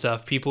fancy new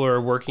stuff. People are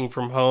working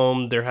from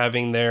home. They're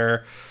having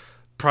their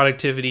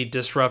productivity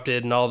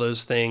disrupted and all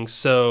those things.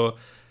 So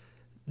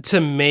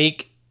to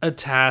make a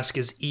task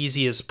as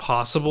easy as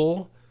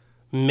possible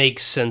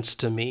makes sense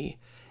to me.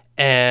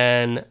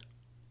 And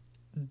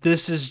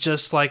this is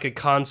just like a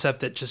concept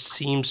that just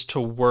seems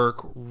to work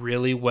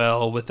really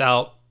well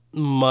without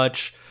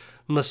much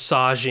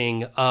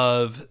massaging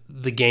of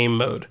the game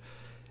mode.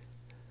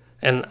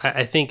 And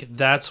I think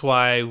that's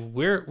why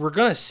we're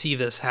going to see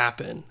this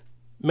happen.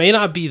 May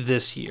not be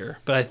this year,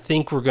 but I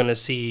think we're going to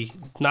see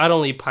not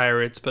only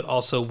pirates, but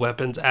also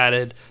weapons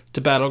added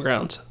to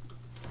Battlegrounds.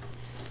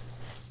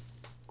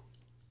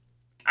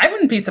 I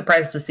wouldn't be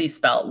surprised to see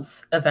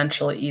spells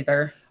eventually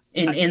either,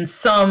 in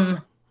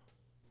some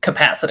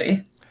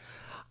capacity.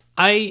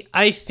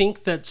 I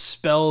think that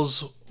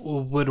spells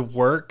would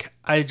work.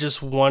 I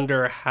just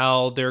wonder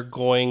how they're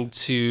going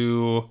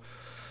to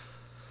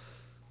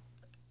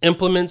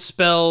implement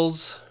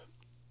spells,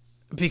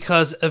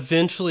 because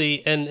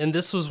eventually, and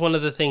this was one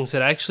of the things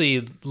that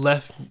actually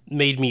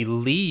made me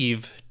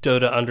leave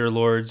Dota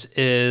Underlords,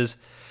 is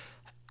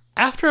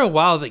after a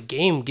while the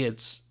game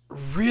gets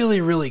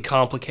really, really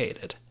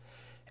complicated.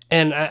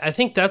 And I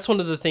think that's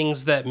one of the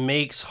things that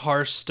makes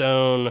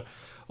Hearthstone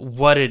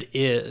what it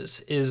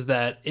is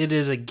that it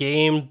is a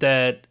game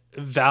that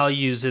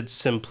values its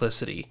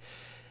simplicity.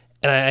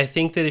 And I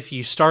think that if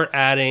you start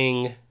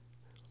adding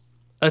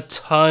a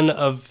ton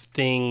of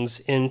things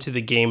into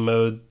the game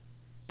mode,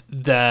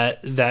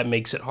 that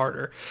makes it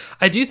harder.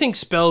 I do think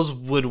spells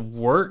would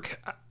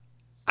work.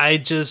 I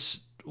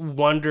just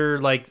wonder,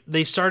 like,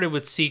 they started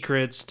with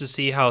secrets to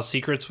see how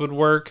secrets would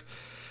work.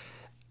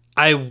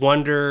 I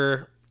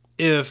wonder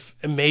if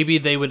maybe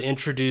they would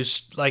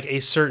introduce like a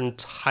certain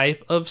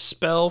type of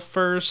spell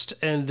first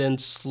and then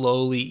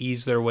slowly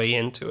ease their way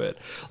into it.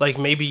 Like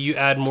maybe you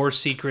add more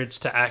secrets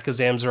to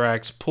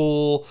Akazamzarak's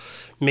pool.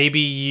 Maybe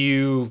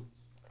you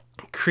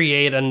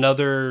create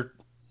another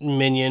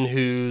minion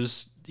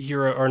who's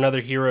hero, or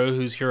another hero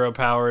whose hero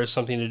power is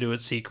something to do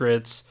with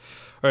secrets.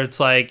 Or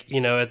it's like,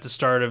 at the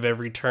start of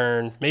every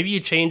turn, maybe you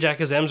change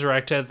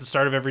Akazamzarak to at the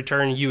start of every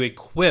turn, you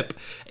equip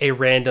a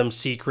random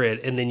secret,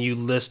 and then you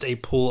list a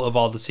pool of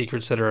all the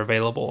secrets that are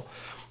available.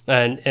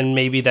 And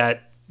maybe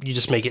that you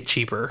just make it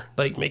cheaper,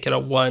 like make it a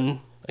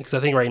 1. Because I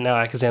think right now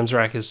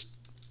Akazamzarak is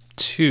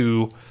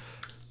 2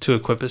 to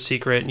equip a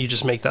secret, and you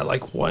just make that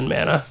like 1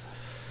 mana.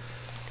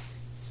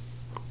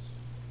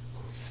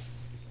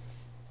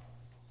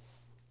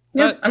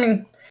 Yeah, I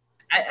mean,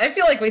 I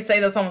feel like we say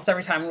this almost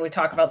every time when we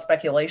talk about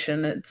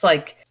speculation. It's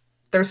like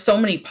there's so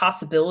many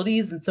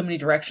possibilities and so many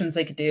directions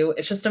they could do.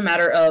 It's just a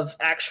matter of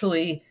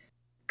actually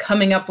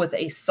coming up with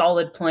a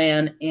solid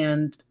plan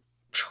and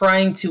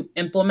trying to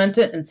implement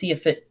it and see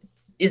if it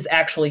is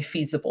actually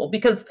feasible.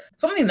 Because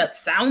something that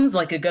sounds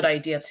like a good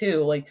idea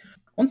too, like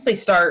once they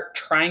start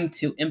trying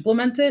to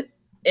implement it,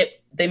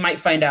 they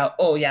might find out,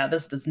 oh yeah,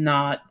 this does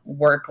not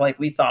work like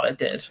we thought it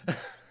did.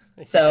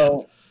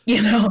 So,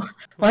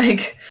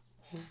 like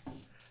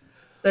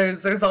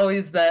there's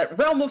always that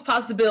realm of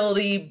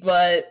possibility,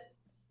 but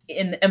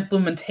in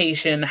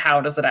implementation, how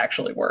does it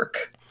actually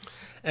work?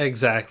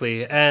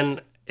 Exactly.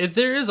 And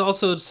there is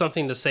also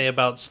something to say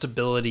about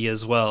stability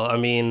as well. I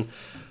mean,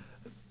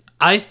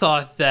 I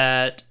thought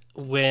that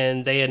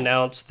when they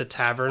announced the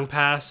Tavern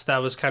Pass,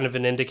 that was kind of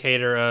an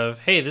indicator of,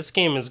 hey, this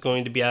game is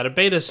going to be out of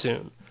beta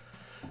soon.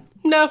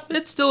 No,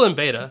 it's still in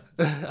beta.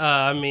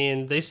 I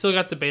mean, they still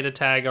got the beta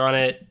tag on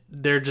it.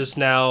 They're just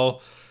now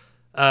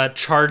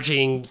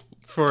charging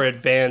for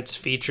advanced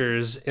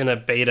features in a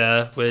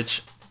beta,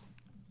 which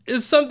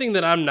is something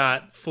that I'm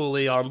not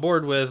fully on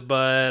board with,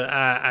 but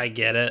I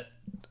get it.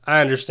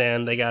 I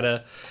understand they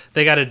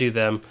gotta do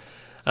them.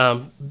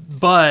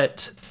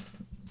 But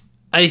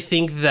I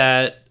think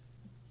that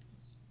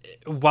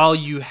while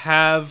you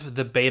have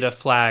the beta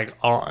flag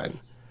on,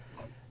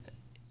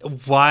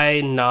 why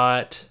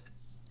not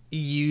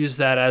use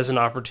that as an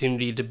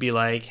opportunity to be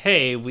like,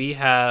 hey,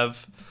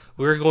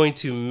 we're going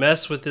to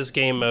mess with this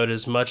game mode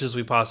as much as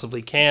we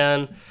possibly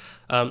can.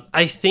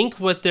 I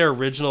think what their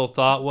original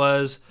thought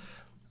was,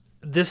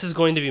 this is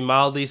going to be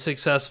mildly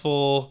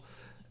successful.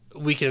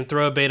 we can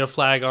throw a beta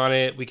flag on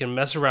it. We can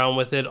mess around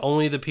with it.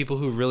 Only the people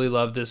who really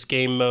love this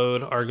game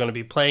mode are going to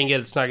be playing it.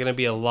 It's not going to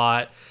be a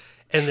lot.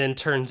 And then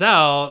turns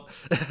out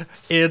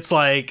it's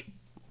like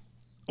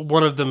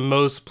one of the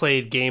most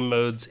played game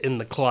modes in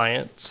the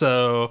client.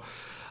 So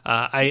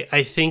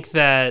I think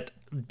that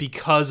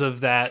because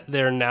of that,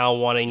 they're now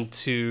wanting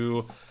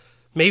to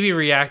maybe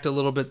react a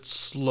little bit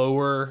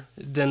slower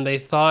than they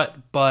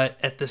thought. But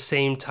at the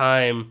same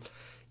time,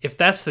 if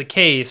that's the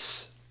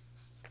case,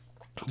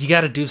 you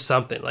got to do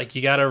something. Like,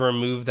 you got to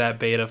remove that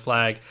beta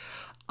flag.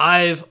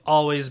 I've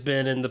always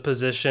been in the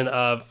position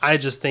of, I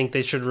just think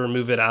they should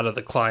remove it out of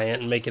the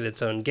client and make it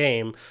its own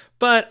game.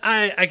 But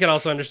I can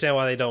also understand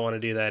why they don't want to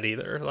do that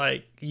either.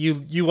 Like,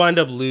 you wind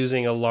up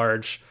losing a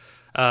large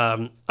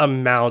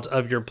amount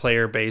of your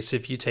player base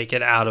if you take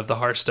it out of the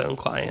Hearthstone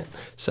client.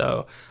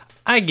 So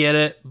I get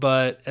it,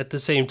 but at the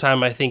same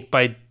time, I think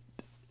by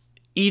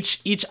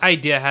each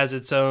idea has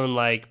its own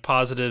like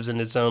positives and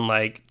its own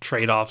like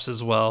trade-offs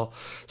as well.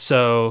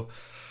 So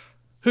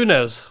who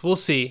knows? We'll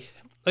see.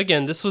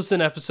 Again, this was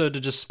an episode to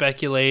just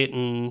speculate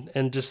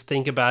and just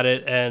think about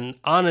it. And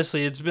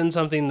honestly, it's been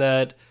something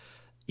that,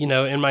 you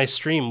know, in my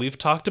stream we've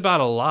talked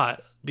about a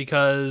lot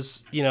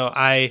because, you know,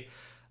 I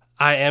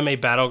am a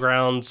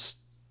Battlegrounds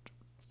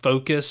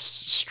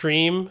focused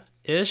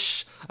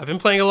stream-ish. I've been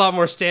playing a lot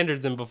more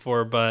standard than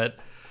before, but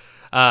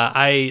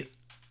I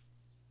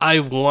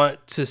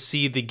want to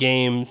see the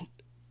game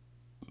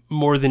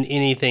more than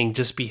anything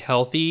just be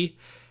healthy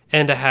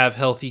and to have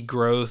healthy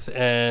growth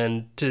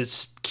and to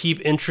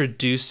keep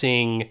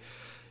introducing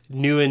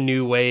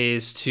new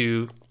ways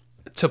to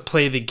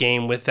play the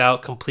game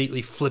without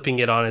completely flipping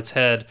it on its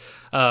head,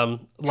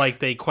 like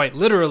they quite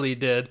literally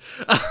did.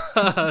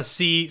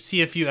 See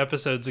a few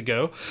episodes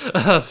ago.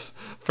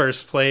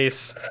 First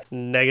place,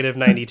 negative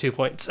 92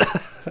 points.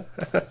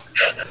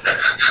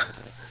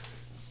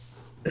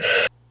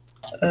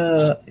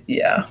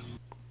 Yeah.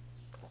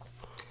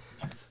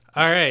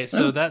 All right,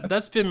 so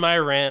that's been my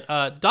rant.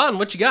 Don,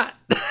 what you got?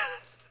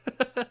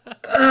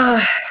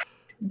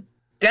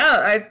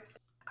 Yeah,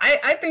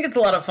 I think it's a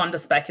lot of fun to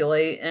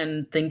speculate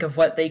and think of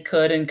what they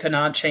could and could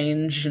not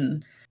change,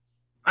 and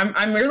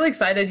I'm really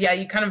excited. Yeah,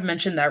 you kind of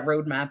mentioned that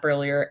roadmap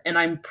earlier, and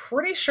I'm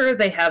pretty sure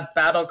they have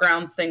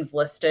Battlegrounds things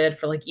listed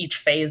for like each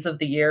phase of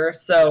the year.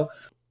 So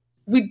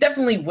we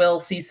definitely will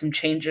see some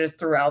changes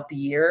throughout the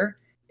year.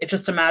 It's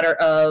just a matter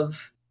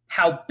of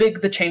how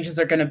big the changes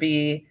are going to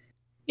be.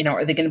 You know,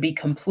 are they going to be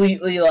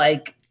completely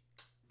like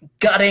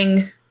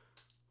gutting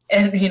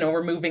and, you know,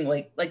 removing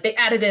like they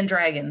added in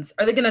dragons?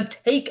 Are they going to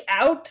take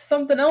out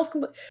something else?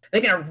 Are they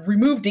going to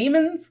remove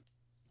demons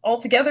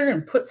altogether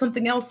and put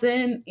something else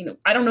in? You know,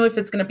 I don't know if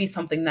it's going to be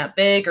something that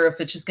big or if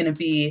it's just going to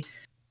be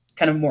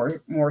kind of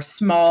more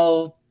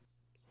small,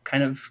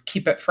 kind of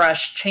keep it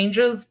fresh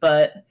changes.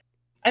 But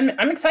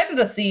I'm excited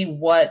to see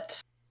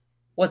what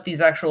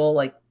these actual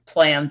like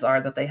plans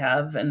are that they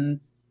have, and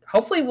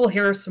hopefully we'll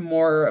hear some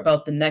more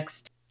about the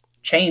next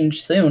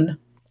change soon.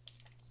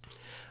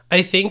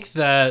 I think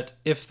that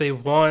if they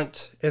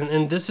want,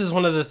 and this is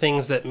one of the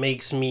things that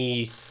makes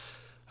me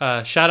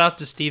shout out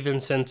to Steven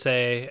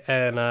Sensei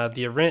and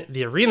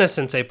the Arena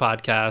Sensei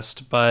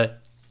podcast,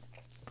 but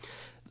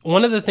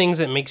one of the things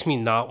that makes me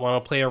not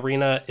want to play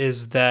Arena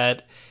is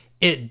that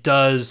it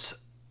does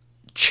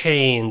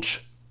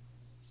change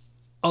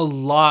a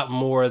lot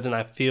more than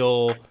I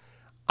feel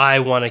I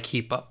want to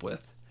keep up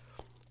with.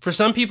 For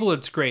some people,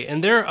 it's great.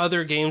 And there are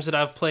other games that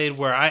I've played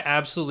where I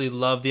absolutely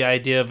love the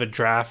idea of a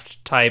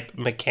draft type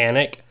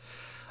mechanic.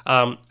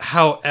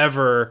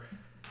 However,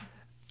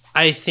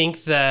 I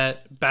think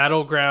that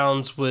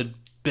Battlegrounds would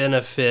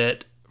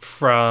benefit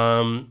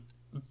from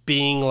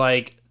being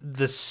like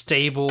the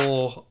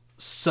stable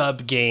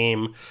sub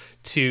game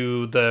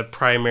to the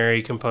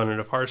primary component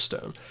of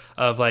Hearthstone.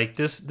 Of like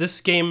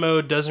this game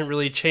mode doesn't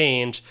really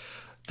change.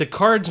 The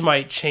cards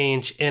might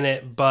change in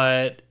it,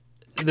 but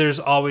there's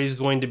always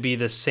going to be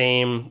the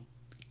same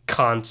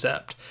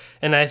concept.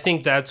 And I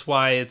think that's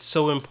why it's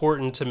so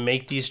important to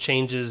make these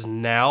changes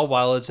now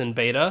while it's in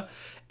beta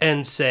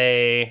and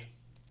say,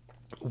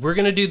 we're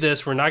going to do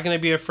this. We're not going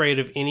to be afraid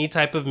of any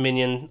type of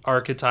minion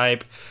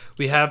archetype.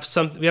 We have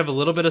a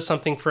little bit of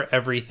something for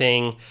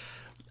everything.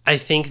 I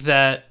think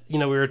that, you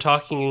know, we were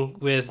talking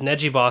with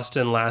Neji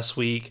Boston last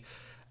week.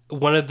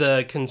 One of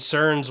the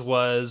concerns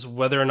was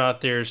whether or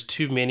not there's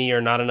too many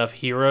or not enough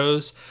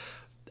heroes.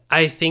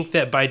 I think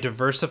that by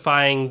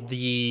diversifying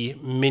the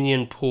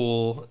minion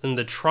pool and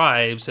the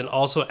tribes and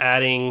also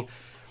adding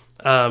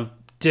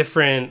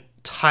different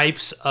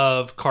types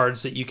of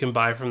cards that you can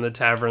buy from the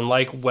tavern,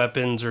 like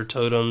weapons or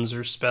totems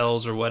or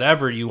spells or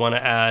whatever you want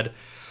to add,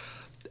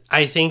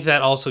 I think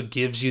that also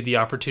gives you the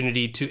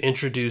opportunity to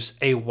introduce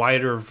a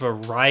wider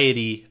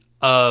variety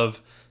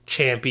of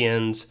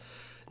champions,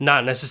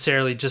 not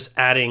necessarily just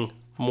adding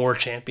more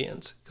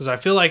champions. Because I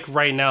feel like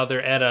right now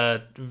they're at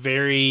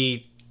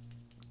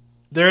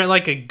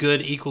like a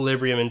good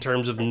equilibrium in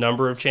terms of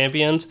number of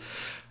champions.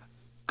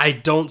 I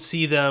could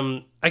see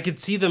them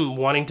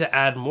wanting to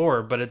add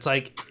more, but it's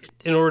like,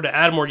 in order to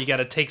add more, you got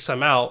to take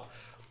some out.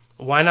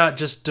 Why not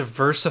just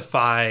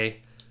diversify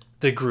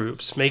the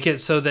groups. Make it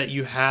so that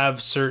you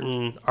have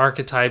certain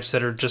archetypes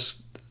that are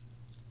just,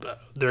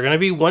 they're going to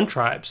be one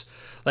tribes.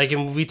 Like,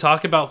 and we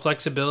talk about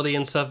flexibility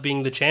and stuff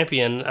being the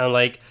champion.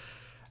 Like,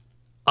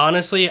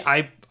 honestly,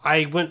 I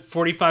went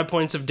 45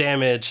 points of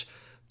damage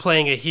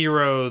playing a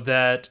hero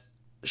that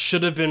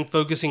should have been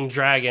focusing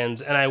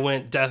dragons, and I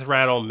went Death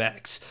Rattle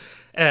mechs.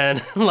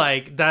 And,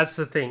 like, that's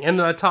the thing. And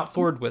then I top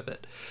forward with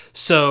it.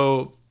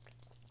 So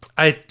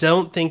I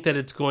don't think that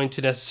it's going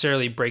to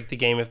necessarily break the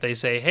game if they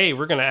say, hey,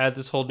 we're going to add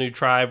this whole new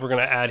tribe. We're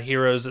going to add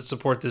heroes that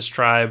support this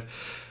tribe,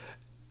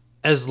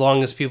 as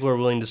long as people are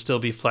willing to still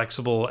be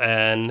flexible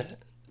and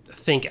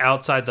think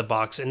outside the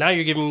box. And now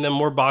you're giving them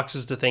more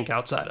boxes to think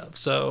outside of.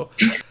 So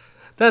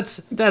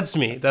that's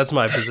me. That's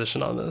my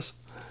position on this.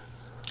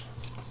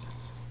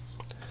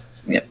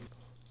 Yep.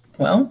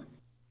 Well,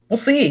 we'll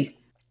see.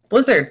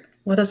 Blizzard,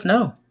 let us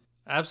know.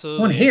 Absolutely.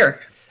 I want to hear.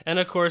 And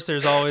of course,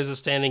 there's always a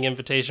standing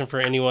invitation for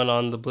anyone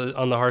on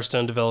the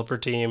Hearthstone developer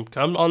team.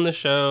 Come on the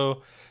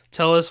show.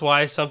 Tell us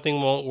why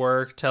something won't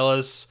work. Tell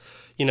us,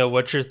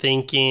 what you're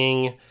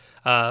thinking.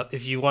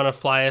 If you want to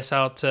fly us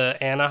out to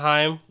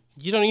Anaheim,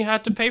 you don't even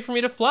have to pay for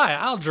me to fly.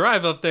 I'll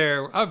drive up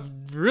there.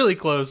 I'm really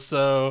close.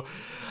 So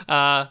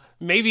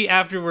maybe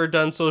after we're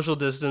done social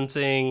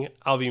distancing,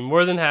 I'll be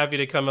more than happy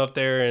to come up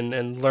there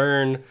and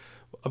learn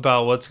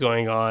about what's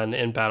going on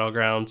in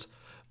Battlegrounds.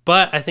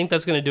 But I think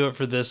that's going to do it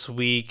for this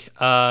week.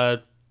 Don,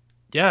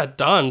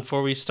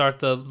 before we start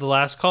the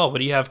last call, what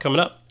do you have coming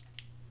up?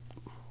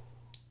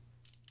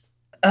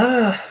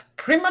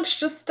 Pretty much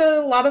just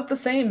a lot of the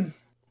same.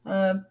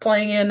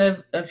 Playing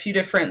in a few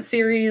different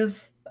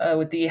series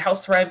with the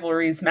House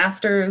Rivalries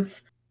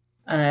Masters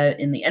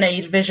in the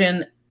NA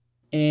division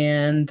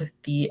and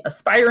the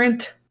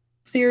Aspirant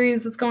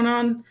series that's going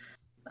on.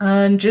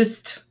 And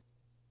just,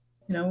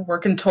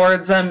 working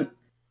towards...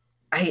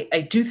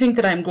 I do think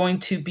that I'm going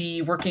to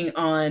be working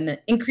on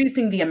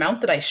increasing the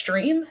amount that I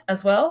stream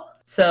as well.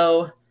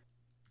 So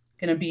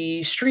going to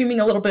be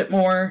streaming a little bit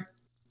more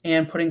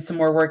and putting some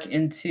more work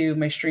into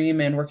my stream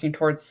and working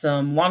towards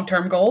some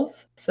long-term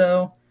goals.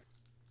 So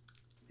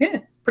yeah,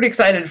 pretty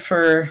excited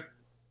for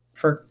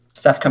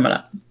stuff coming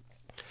up.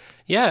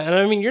 Yeah, and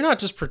I mean, you're not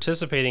just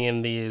participating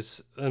in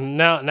these.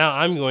 Now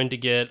I'm going to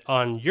get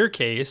on your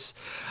case.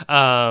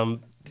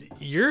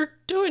 You're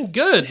doing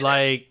good.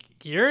 Like,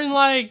 you're in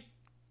like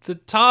the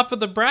top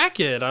of the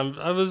bracket.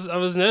 I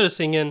was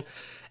noticing,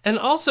 and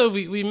also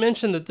we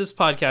mentioned that this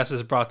podcast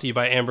is brought to you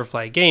by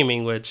Amberfly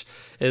Gaming, which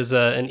is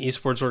an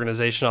esports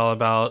organization all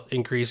about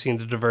increasing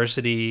the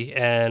diversity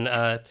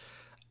and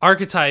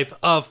archetype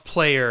of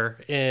player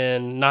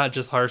in not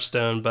just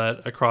Hearthstone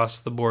but across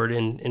the board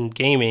in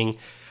gaming.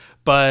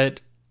 But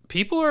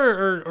people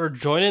are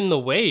joining the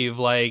wave.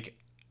 Like,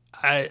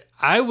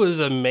 I was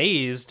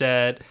amazed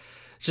at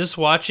just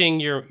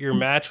watching your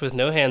match with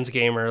No Hands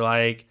Gamer.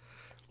 Like,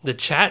 the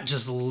chat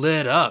just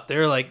lit up. They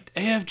were like,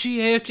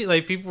 AFG.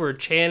 Like, people were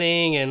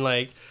chanting and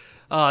like,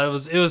 oh,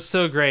 it was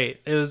so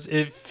great.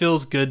 It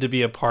feels good to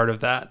be a part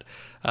of that.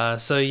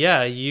 So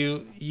yeah,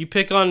 you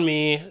pick on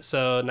me.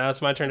 So now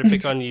it's my turn to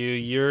pick on you.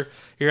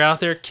 You're out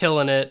there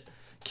killing it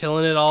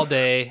all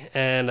day.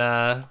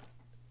 And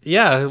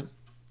yeah,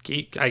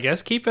 I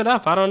guess keep it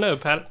up. I don't know.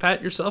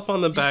 Pat yourself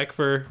on the back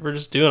for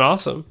just doing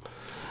awesome.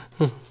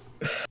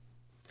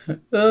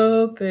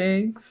 Oh,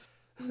 thanks.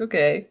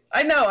 Okay.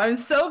 I know I'm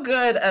so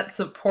good at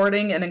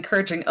supporting and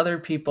encouraging other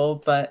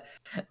people, but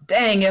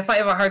dang, if I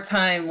have a hard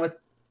time with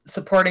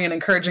supporting and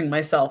encouraging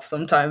myself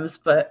sometimes.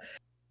 But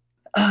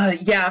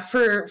yeah,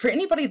 for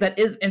anybody that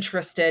is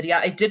interested, yeah,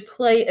 I did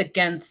play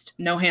against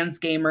No Hands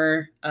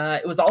Gamer.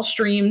 It was all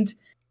streamed.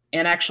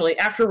 And actually,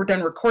 after we're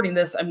done recording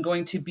this, I'm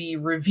going to be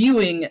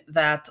reviewing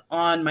that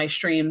on my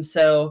stream.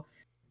 So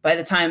by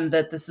the time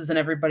that this is in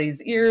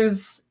everybody's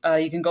ears,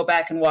 you can go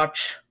back and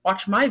watch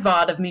my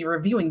VOD of me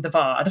reviewing the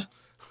VOD.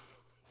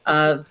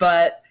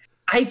 But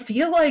I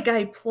feel like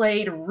I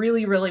played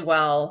really, really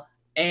well.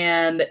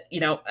 And,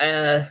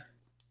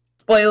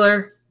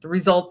 spoiler, the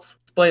results,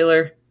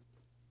 spoiler.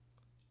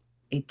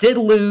 I did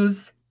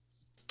lose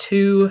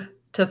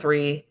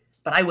 2-3,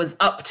 but I was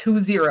up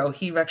 2-0.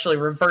 He actually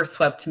reverse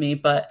swept me,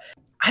 but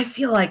I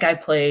feel like I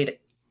played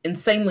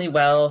insanely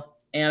well,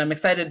 and I'm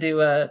excited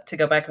to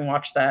go back and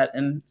watch that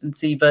and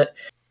see. But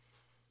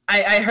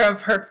I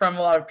have heard from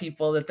a lot of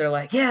people that they're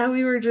like, yeah,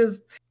 we were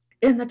just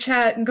in the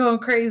chat and going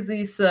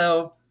crazy.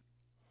 So,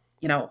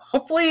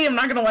 hopefully I'm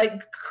not going to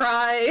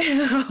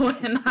cry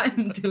when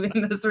I'm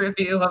doing this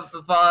review of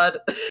the VOD,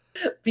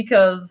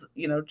 because,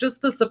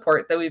 just the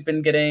support that we've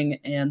been getting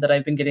and that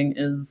I've been getting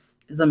is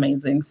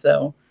amazing.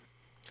 So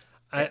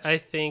I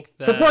think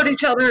that support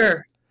each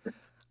other.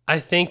 I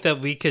think that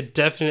we could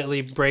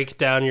definitely break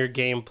down your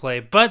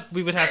gameplay, but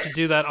we would have to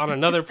do that on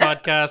another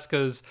podcast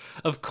because,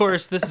 of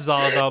course, this is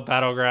all about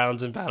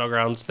Battlegrounds and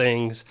Battlegrounds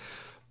things.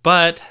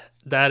 But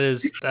that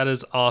is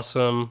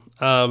awesome.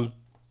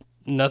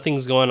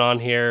 Nothing's going on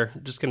here.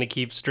 Just going to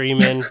keep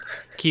streaming,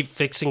 keep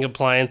fixing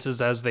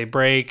appliances as they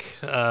break,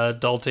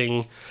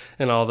 adulting,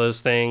 and all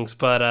those things.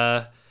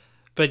 But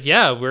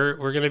yeah, we're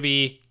going to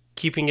be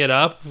keeping it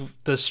up.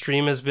 The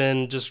stream has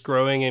been just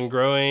growing and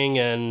growing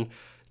and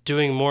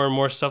doing more and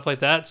more stuff like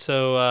that.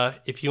 So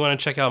if you want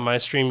to check out my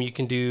stream, you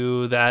can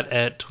do that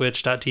at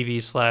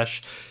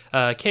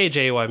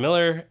twitch.tv/KJY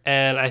Miller.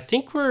 And I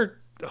think we're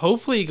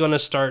hopefully going to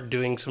start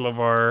doing some of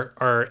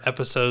our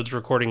episodes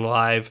recording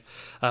live,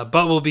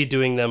 but we'll be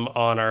doing them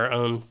on our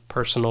own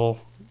personal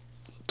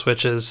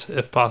Twitches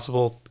if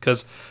possible,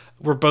 because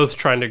we're both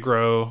trying to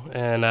grow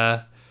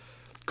and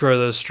grow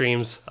those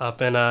streams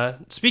up.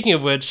 And speaking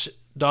of which,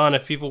 Dawn,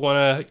 if people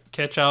want to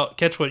catch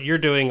what you're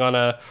doing on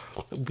a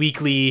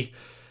weekly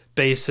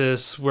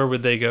basis, where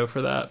would they go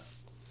for that?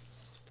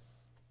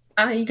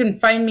 You can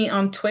find me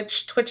on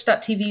Twitch,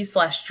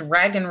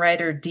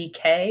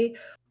 twitch.tv/DragonRiderDK,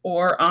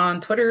 or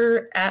on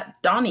Twitter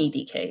at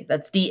DawnieDK.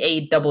 That's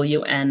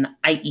DAWNIEDK.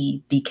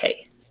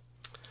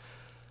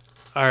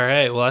 All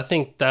right. Well, I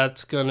think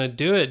that's going to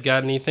do it.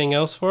 Got anything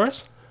else for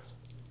us?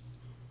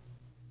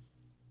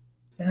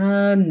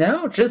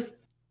 No, just,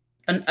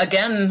 and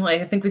again, like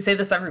I think we say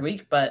this every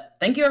week, but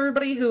thank you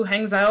everybody who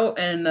hangs out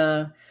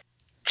and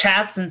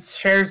chats and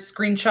shares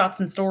screenshots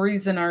and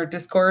stories in our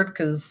Discord,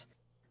 because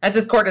that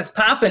Discord is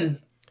popping,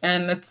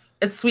 and it's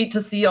sweet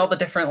to see all the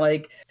different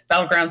like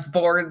Battlegrounds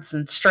boards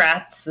and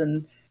strats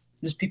and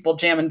just people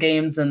jamming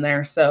games in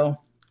there. So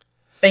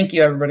thank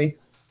you everybody.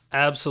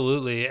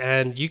 Absolutely.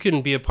 And you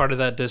can be a part of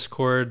that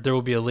Discord. There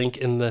will be a link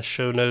in the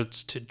show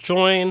notes to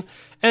join.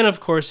 And of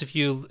course, if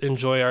you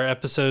enjoy our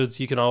episodes,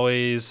 you can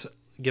always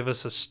give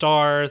us a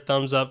star,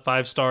 thumbs up,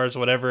 5 stars,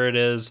 whatever it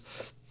is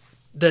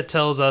that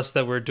tells us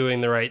that we're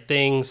doing the right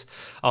things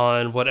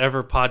on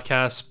whatever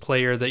podcast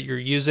player that you're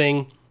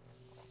using.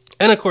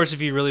 And of course, if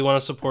you really want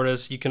to support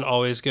us, you can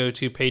always go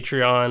to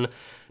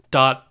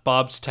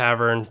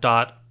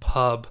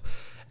patreon.bobstavern.pub.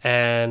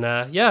 And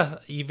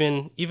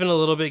even a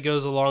little bit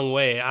goes a long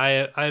way.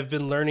 I've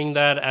been learning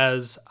that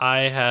as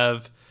I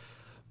have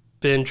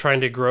been trying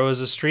to grow as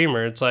a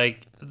streamer. It's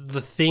like the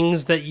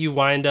things that you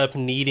wind up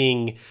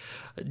needing,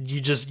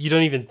 you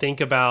don't even think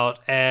about.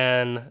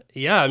 And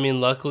yeah, I mean,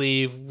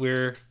 luckily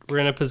we're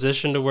in a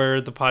position to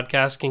where the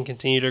podcast can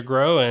continue to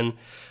grow. And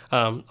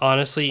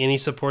honestly, any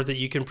support that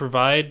you can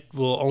provide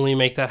will only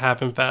make that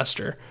happen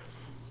faster.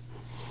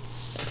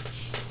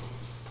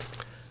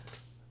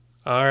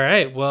 All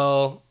right,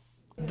 well,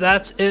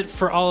 that's it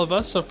for all of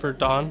us. So for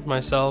Dawn,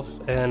 myself,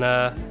 and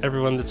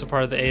everyone that's a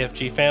part of the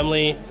AFG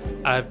family,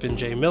 I've been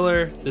Jay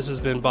Miller. This has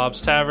been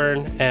Bob's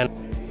Tavern, and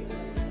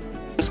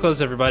let's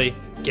close, everybody.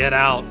 Get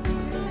out.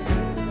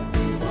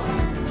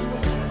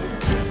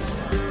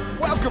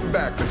 Welcome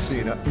back,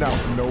 Messina. Now,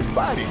 no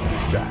biting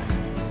this time.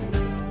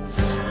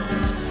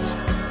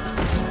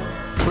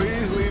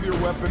 Please leave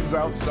your weapons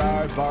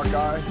outside,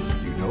 Hawkeye.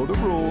 You know the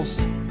rules.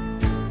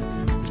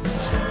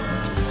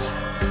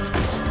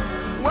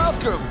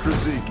 Welcome,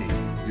 Krasiki.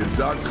 Your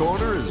dark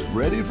corner is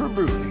ready for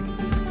brooding.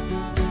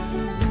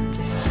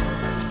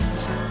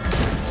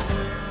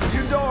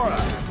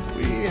 Eudora,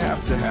 we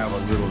have to have a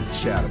little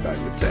chat about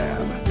your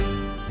tab.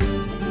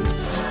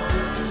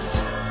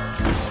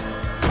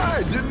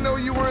 I didn't know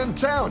you were in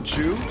town,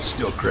 Chew.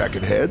 Still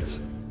cracking heads?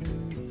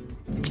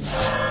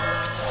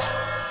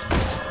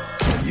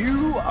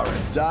 You are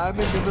a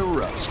diamond in the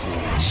rough,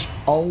 Squeamish.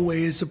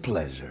 Always a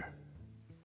pleasure.